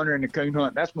did hunt her in the coon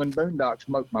hunt. That's when Boondock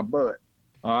smoked my butt.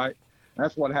 All right,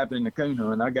 that's what happened in the coon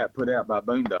hunt. I got put out by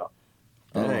Boondock.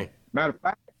 Matter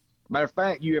of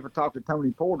fact, you ever talk to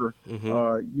Tony Porter?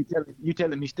 Mm-hmm. You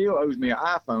tell him he still owes me an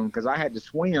iPhone because I had to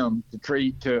swim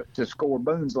to score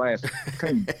Boone's last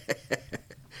coon,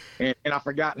 and I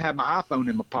forgot to have my iPhone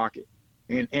in my pocket.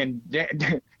 And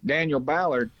Daniel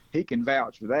Ballard, he can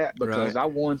vouch for that because right.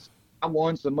 I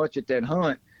won so much at that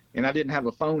hunt, and I didn't have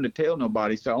a phone to tell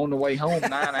nobody. So on the way home,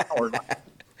 9 hours,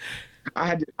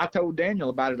 I told Daniel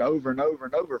about it over and over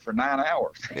and over for 9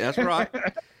 hours. That's right.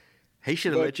 He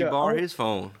should have let you borrow his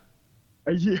phone.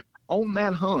 Yeah, on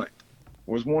that hunt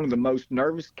was one of the most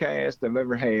nervous casts I've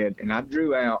ever had, and I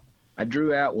drew out with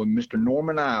Mr.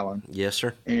 Norman Island. Yes,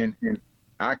 sir. And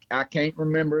I can't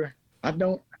remember. I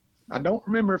don't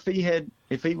remember if he had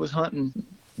if he was hunting,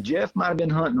 Jeff might have been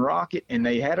hunting Rocket, and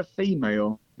they had a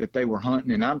female that they were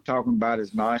hunting, and I'm talking about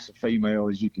as nice a female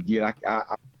as you could get.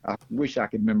 I wish I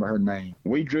could remember her name.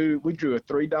 We drew a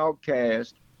 3-dog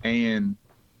cast, and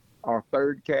our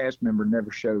third cast member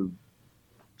never showed.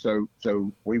 So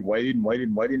we waited,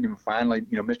 and finally,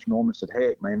 Mr. Norman said,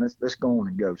 "Heck, man, let's go on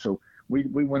and go." So we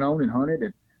went on and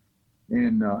hunted,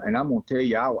 and I'm gonna tell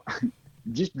you,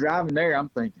 just driving there, I'm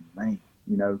thinking, man,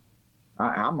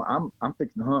 I'm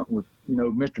fixing to hunt with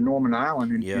Mr. Norman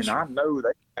Island, and I know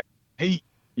that heat,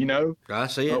 I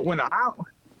see it. When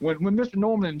Mr.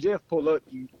 Norman and Jeff pull up,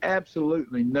 you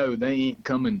absolutely know they ain't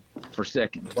coming for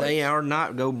second place. They are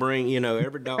not gonna bring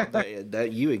every dog.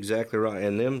 that you exactly right.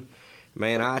 And them,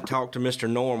 man, I talked to Mr.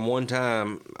 Norm one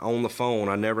time on the phone.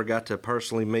 I never got to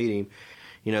personally meet him.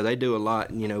 They do a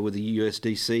lot, with the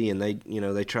USDC, and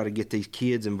they try to get these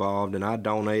kids involved. And I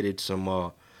donated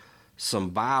some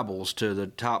Bibles to the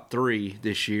top 3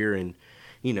 this year, and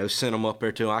sent them up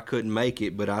there to them. I couldn't make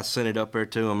it, but I sent it up there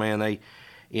to them. Man, they,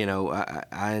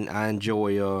 I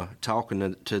enjoy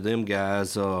talking to them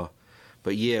guys.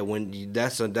 But yeah, when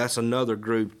that's another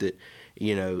group that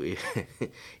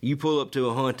you pull up to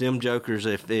a hunt, them jokers.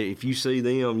 If you see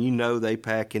them, they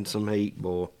packing some heat,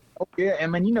 boy. Oh yeah, I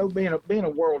mean, being a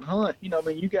world hunt, you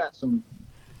got some,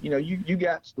 you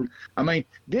got some. I mean,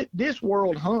 this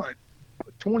world hunt,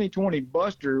 2020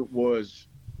 Buster was,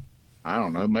 I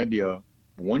don't know, maybe a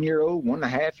 1-year-old,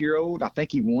 1.5-year-old. I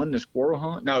think he won the squirrel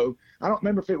hunt. No, I don't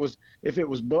remember if it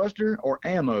was Buster or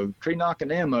Ammo, Tree Knocking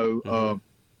Ammo.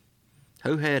 Mm-hmm.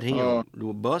 Who had him?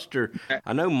 Buster.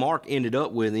 I know Mark ended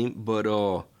up with him, but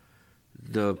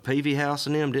the Peavy House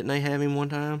and them, didn't they have him one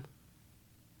time?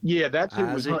 Yeah, that's who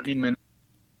was hunting him.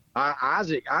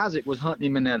 Isaac was hunting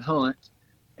him in that hunt,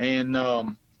 and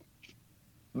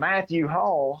Matthew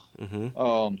Hall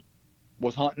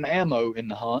was hunting Ammo in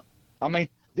the hunt. I mean,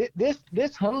 this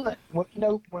hunt,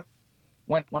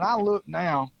 when I look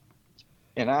now,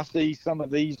 and I see some of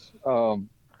these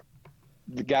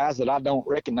the guys that I don't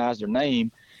recognize their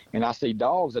name, and I see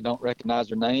dogs that don't recognize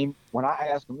their name. When I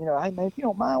ask them, hey man, if you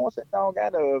don't mind, what's that dog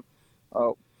out of?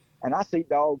 And I see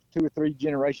dogs 2 or 3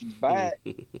 generations back.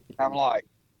 I'm like,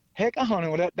 heck, I hunted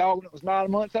with that dog when it was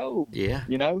 9 months old. Yeah.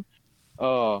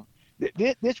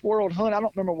 This world hunt, I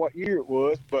don't remember what year it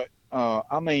was, but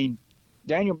I mean,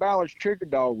 Daniel Ballard's trigger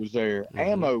dog was there. Mm-hmm.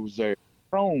 Ammo was there.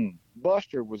 Chrome,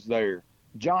 Buster was there.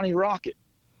 Johnny Rocket,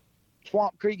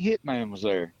 Swamp Creek Hitman was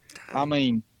there. I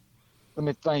mean, let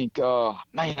me think.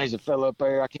 Man, there's a fella up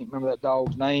there. I can't remember that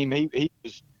dog's name. He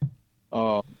was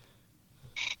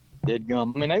dead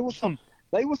gum. I mean, they was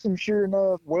some sure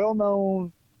enough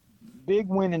well-known, big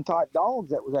winning type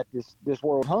dogs that was at this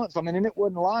world hunt. So, I mean, and it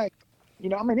wasn't like,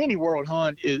 any world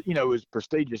hunt is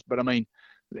prestigious, but I mean,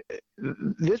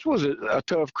 this was a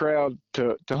tough crowd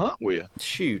to hunt with.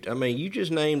 Shoot, I mean, you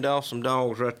just named off some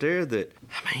dogs right there that,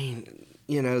 I mean,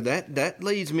 that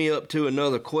leads me up to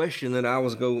another question that I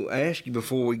was going to ask you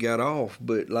before we got off.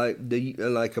 But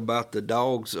like about the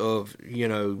dogs of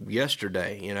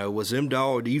yesterday. Was them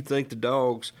dogs? Do you think the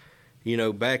dogs,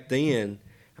 back then?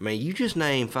 I mean, you just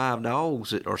named 5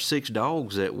 dogs or 6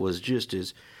 dogs that was just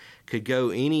as could go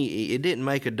any. It didn't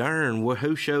make a darn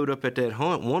who showed up at that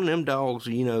hunt. One of them dogs,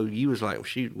 you was like,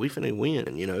 shoot, we finna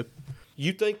win.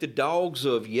 You think the dogs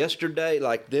of yesterday,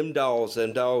 like them dogs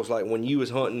like when you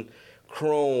was hunting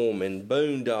Chrome and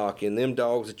Boondock and them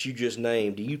dogs that you just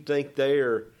named, do you think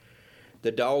they're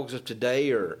the dogs of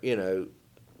today are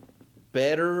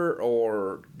better,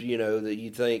 or that you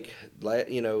think what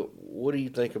do you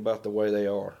think about the way they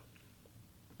are?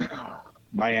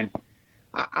 Man,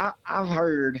 I've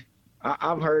heard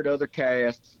other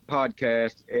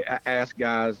podcasts ask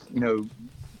guys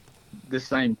the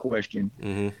same question.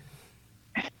 Mm-hmm.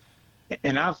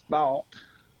 And I've thought,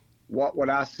 what would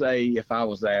I say if I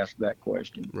was asked that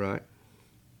question? Right.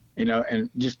 And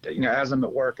just, as I'm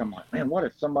at work, I'm like, man, what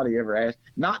if somebody ever asked?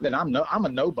 Not that I'm a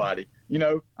nobody,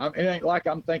 it ain't like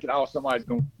I'm thinking, oh, somebody's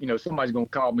going to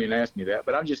call me and ask me that.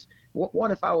 But I'm just,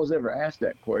 what if I was ever asked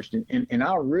that question? And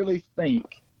I really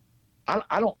think,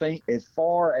 I don't think as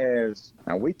far as,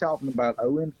 now we talking about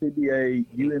OMCBA,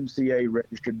 UMCA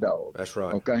registered dogs. That's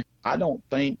right. Okay. I don't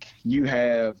think you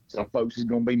have, some folks is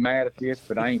going to be mad at this,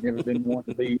 but I ain't never been one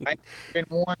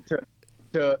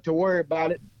to worry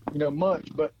about it, much.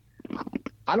 But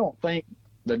I don't think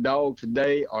the dogs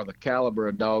today are the caliber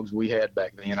of dogs we had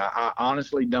back then. I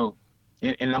honestly don't.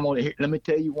 And let me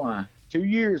tell you why. 2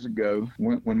 years ago,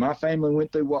 when my family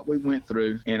went through what we went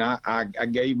through, and I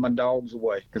gave my dogs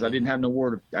away because I didn't have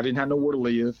nowhere to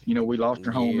live. We lost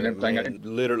our home and everything. Man,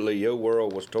 literally, your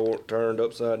world was turned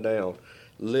upside down.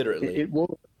 Literally, it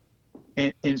was.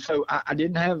 And so I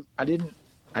didn't have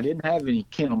any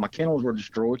kennel. My kennels were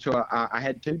destroyed. So I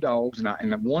had 2 dogs,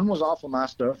 and one was off of my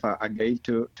stuff. I gave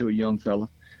to a young fella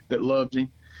that loved him.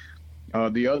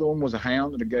 The other one was a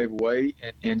hound that I gave away.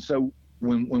 And so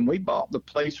when we bought the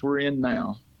place we're in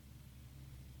now,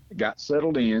 got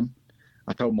settled in,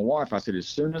 I told my wife, I said, as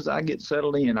soon as I get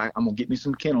settled in, I'm going to get me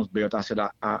some kennels built. I said,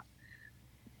 I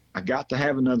got to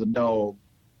have another dog.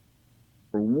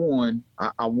 For one,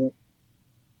 I want,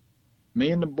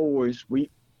 me and the boys, we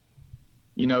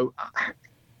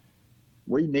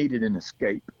needed an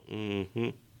escape. Mm-hmm.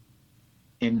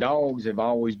 And dogs have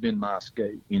always been my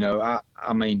escape. I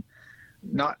mean,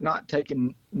 not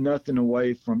taking nothing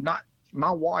away from, not,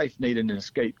 my wife needed an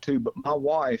escape too, but my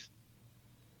wife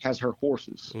has her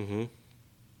horses. Mm-hmm.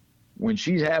 When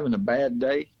she's having a bad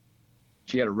day,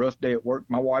 she had a rough day at work.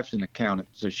 My wife's an accountant,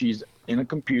 so she's in a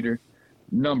computer,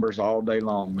 numbers all day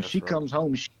long. When she comes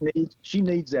home, she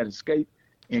needs that escape.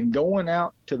 And going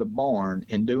out to the barn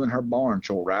and doing her barn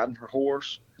chore, riding her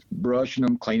horse, brushing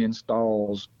them, cleaning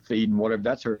stalls, feeding, whatever,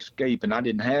 that's her escape. And I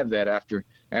didn't have that after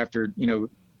the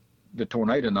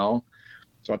tornado and all.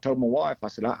 So I told my wife, I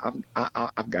said,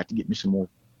 I've got to get me some more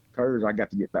curs. I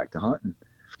got to get back to hunting.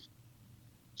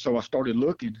 So I started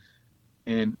looking,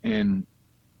 and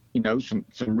some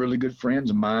really good friends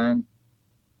of mine,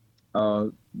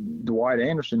 Dwight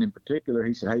Anderson in particular,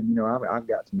 he said, hey, I've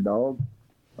got some dogs.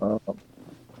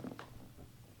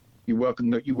 You're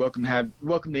welcome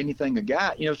to anything I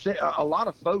got. A lot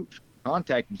of folks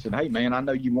contacted me and said, hey man, I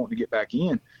know you want to get back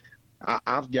in.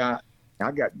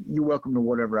 You're welcome to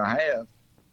whatever I have.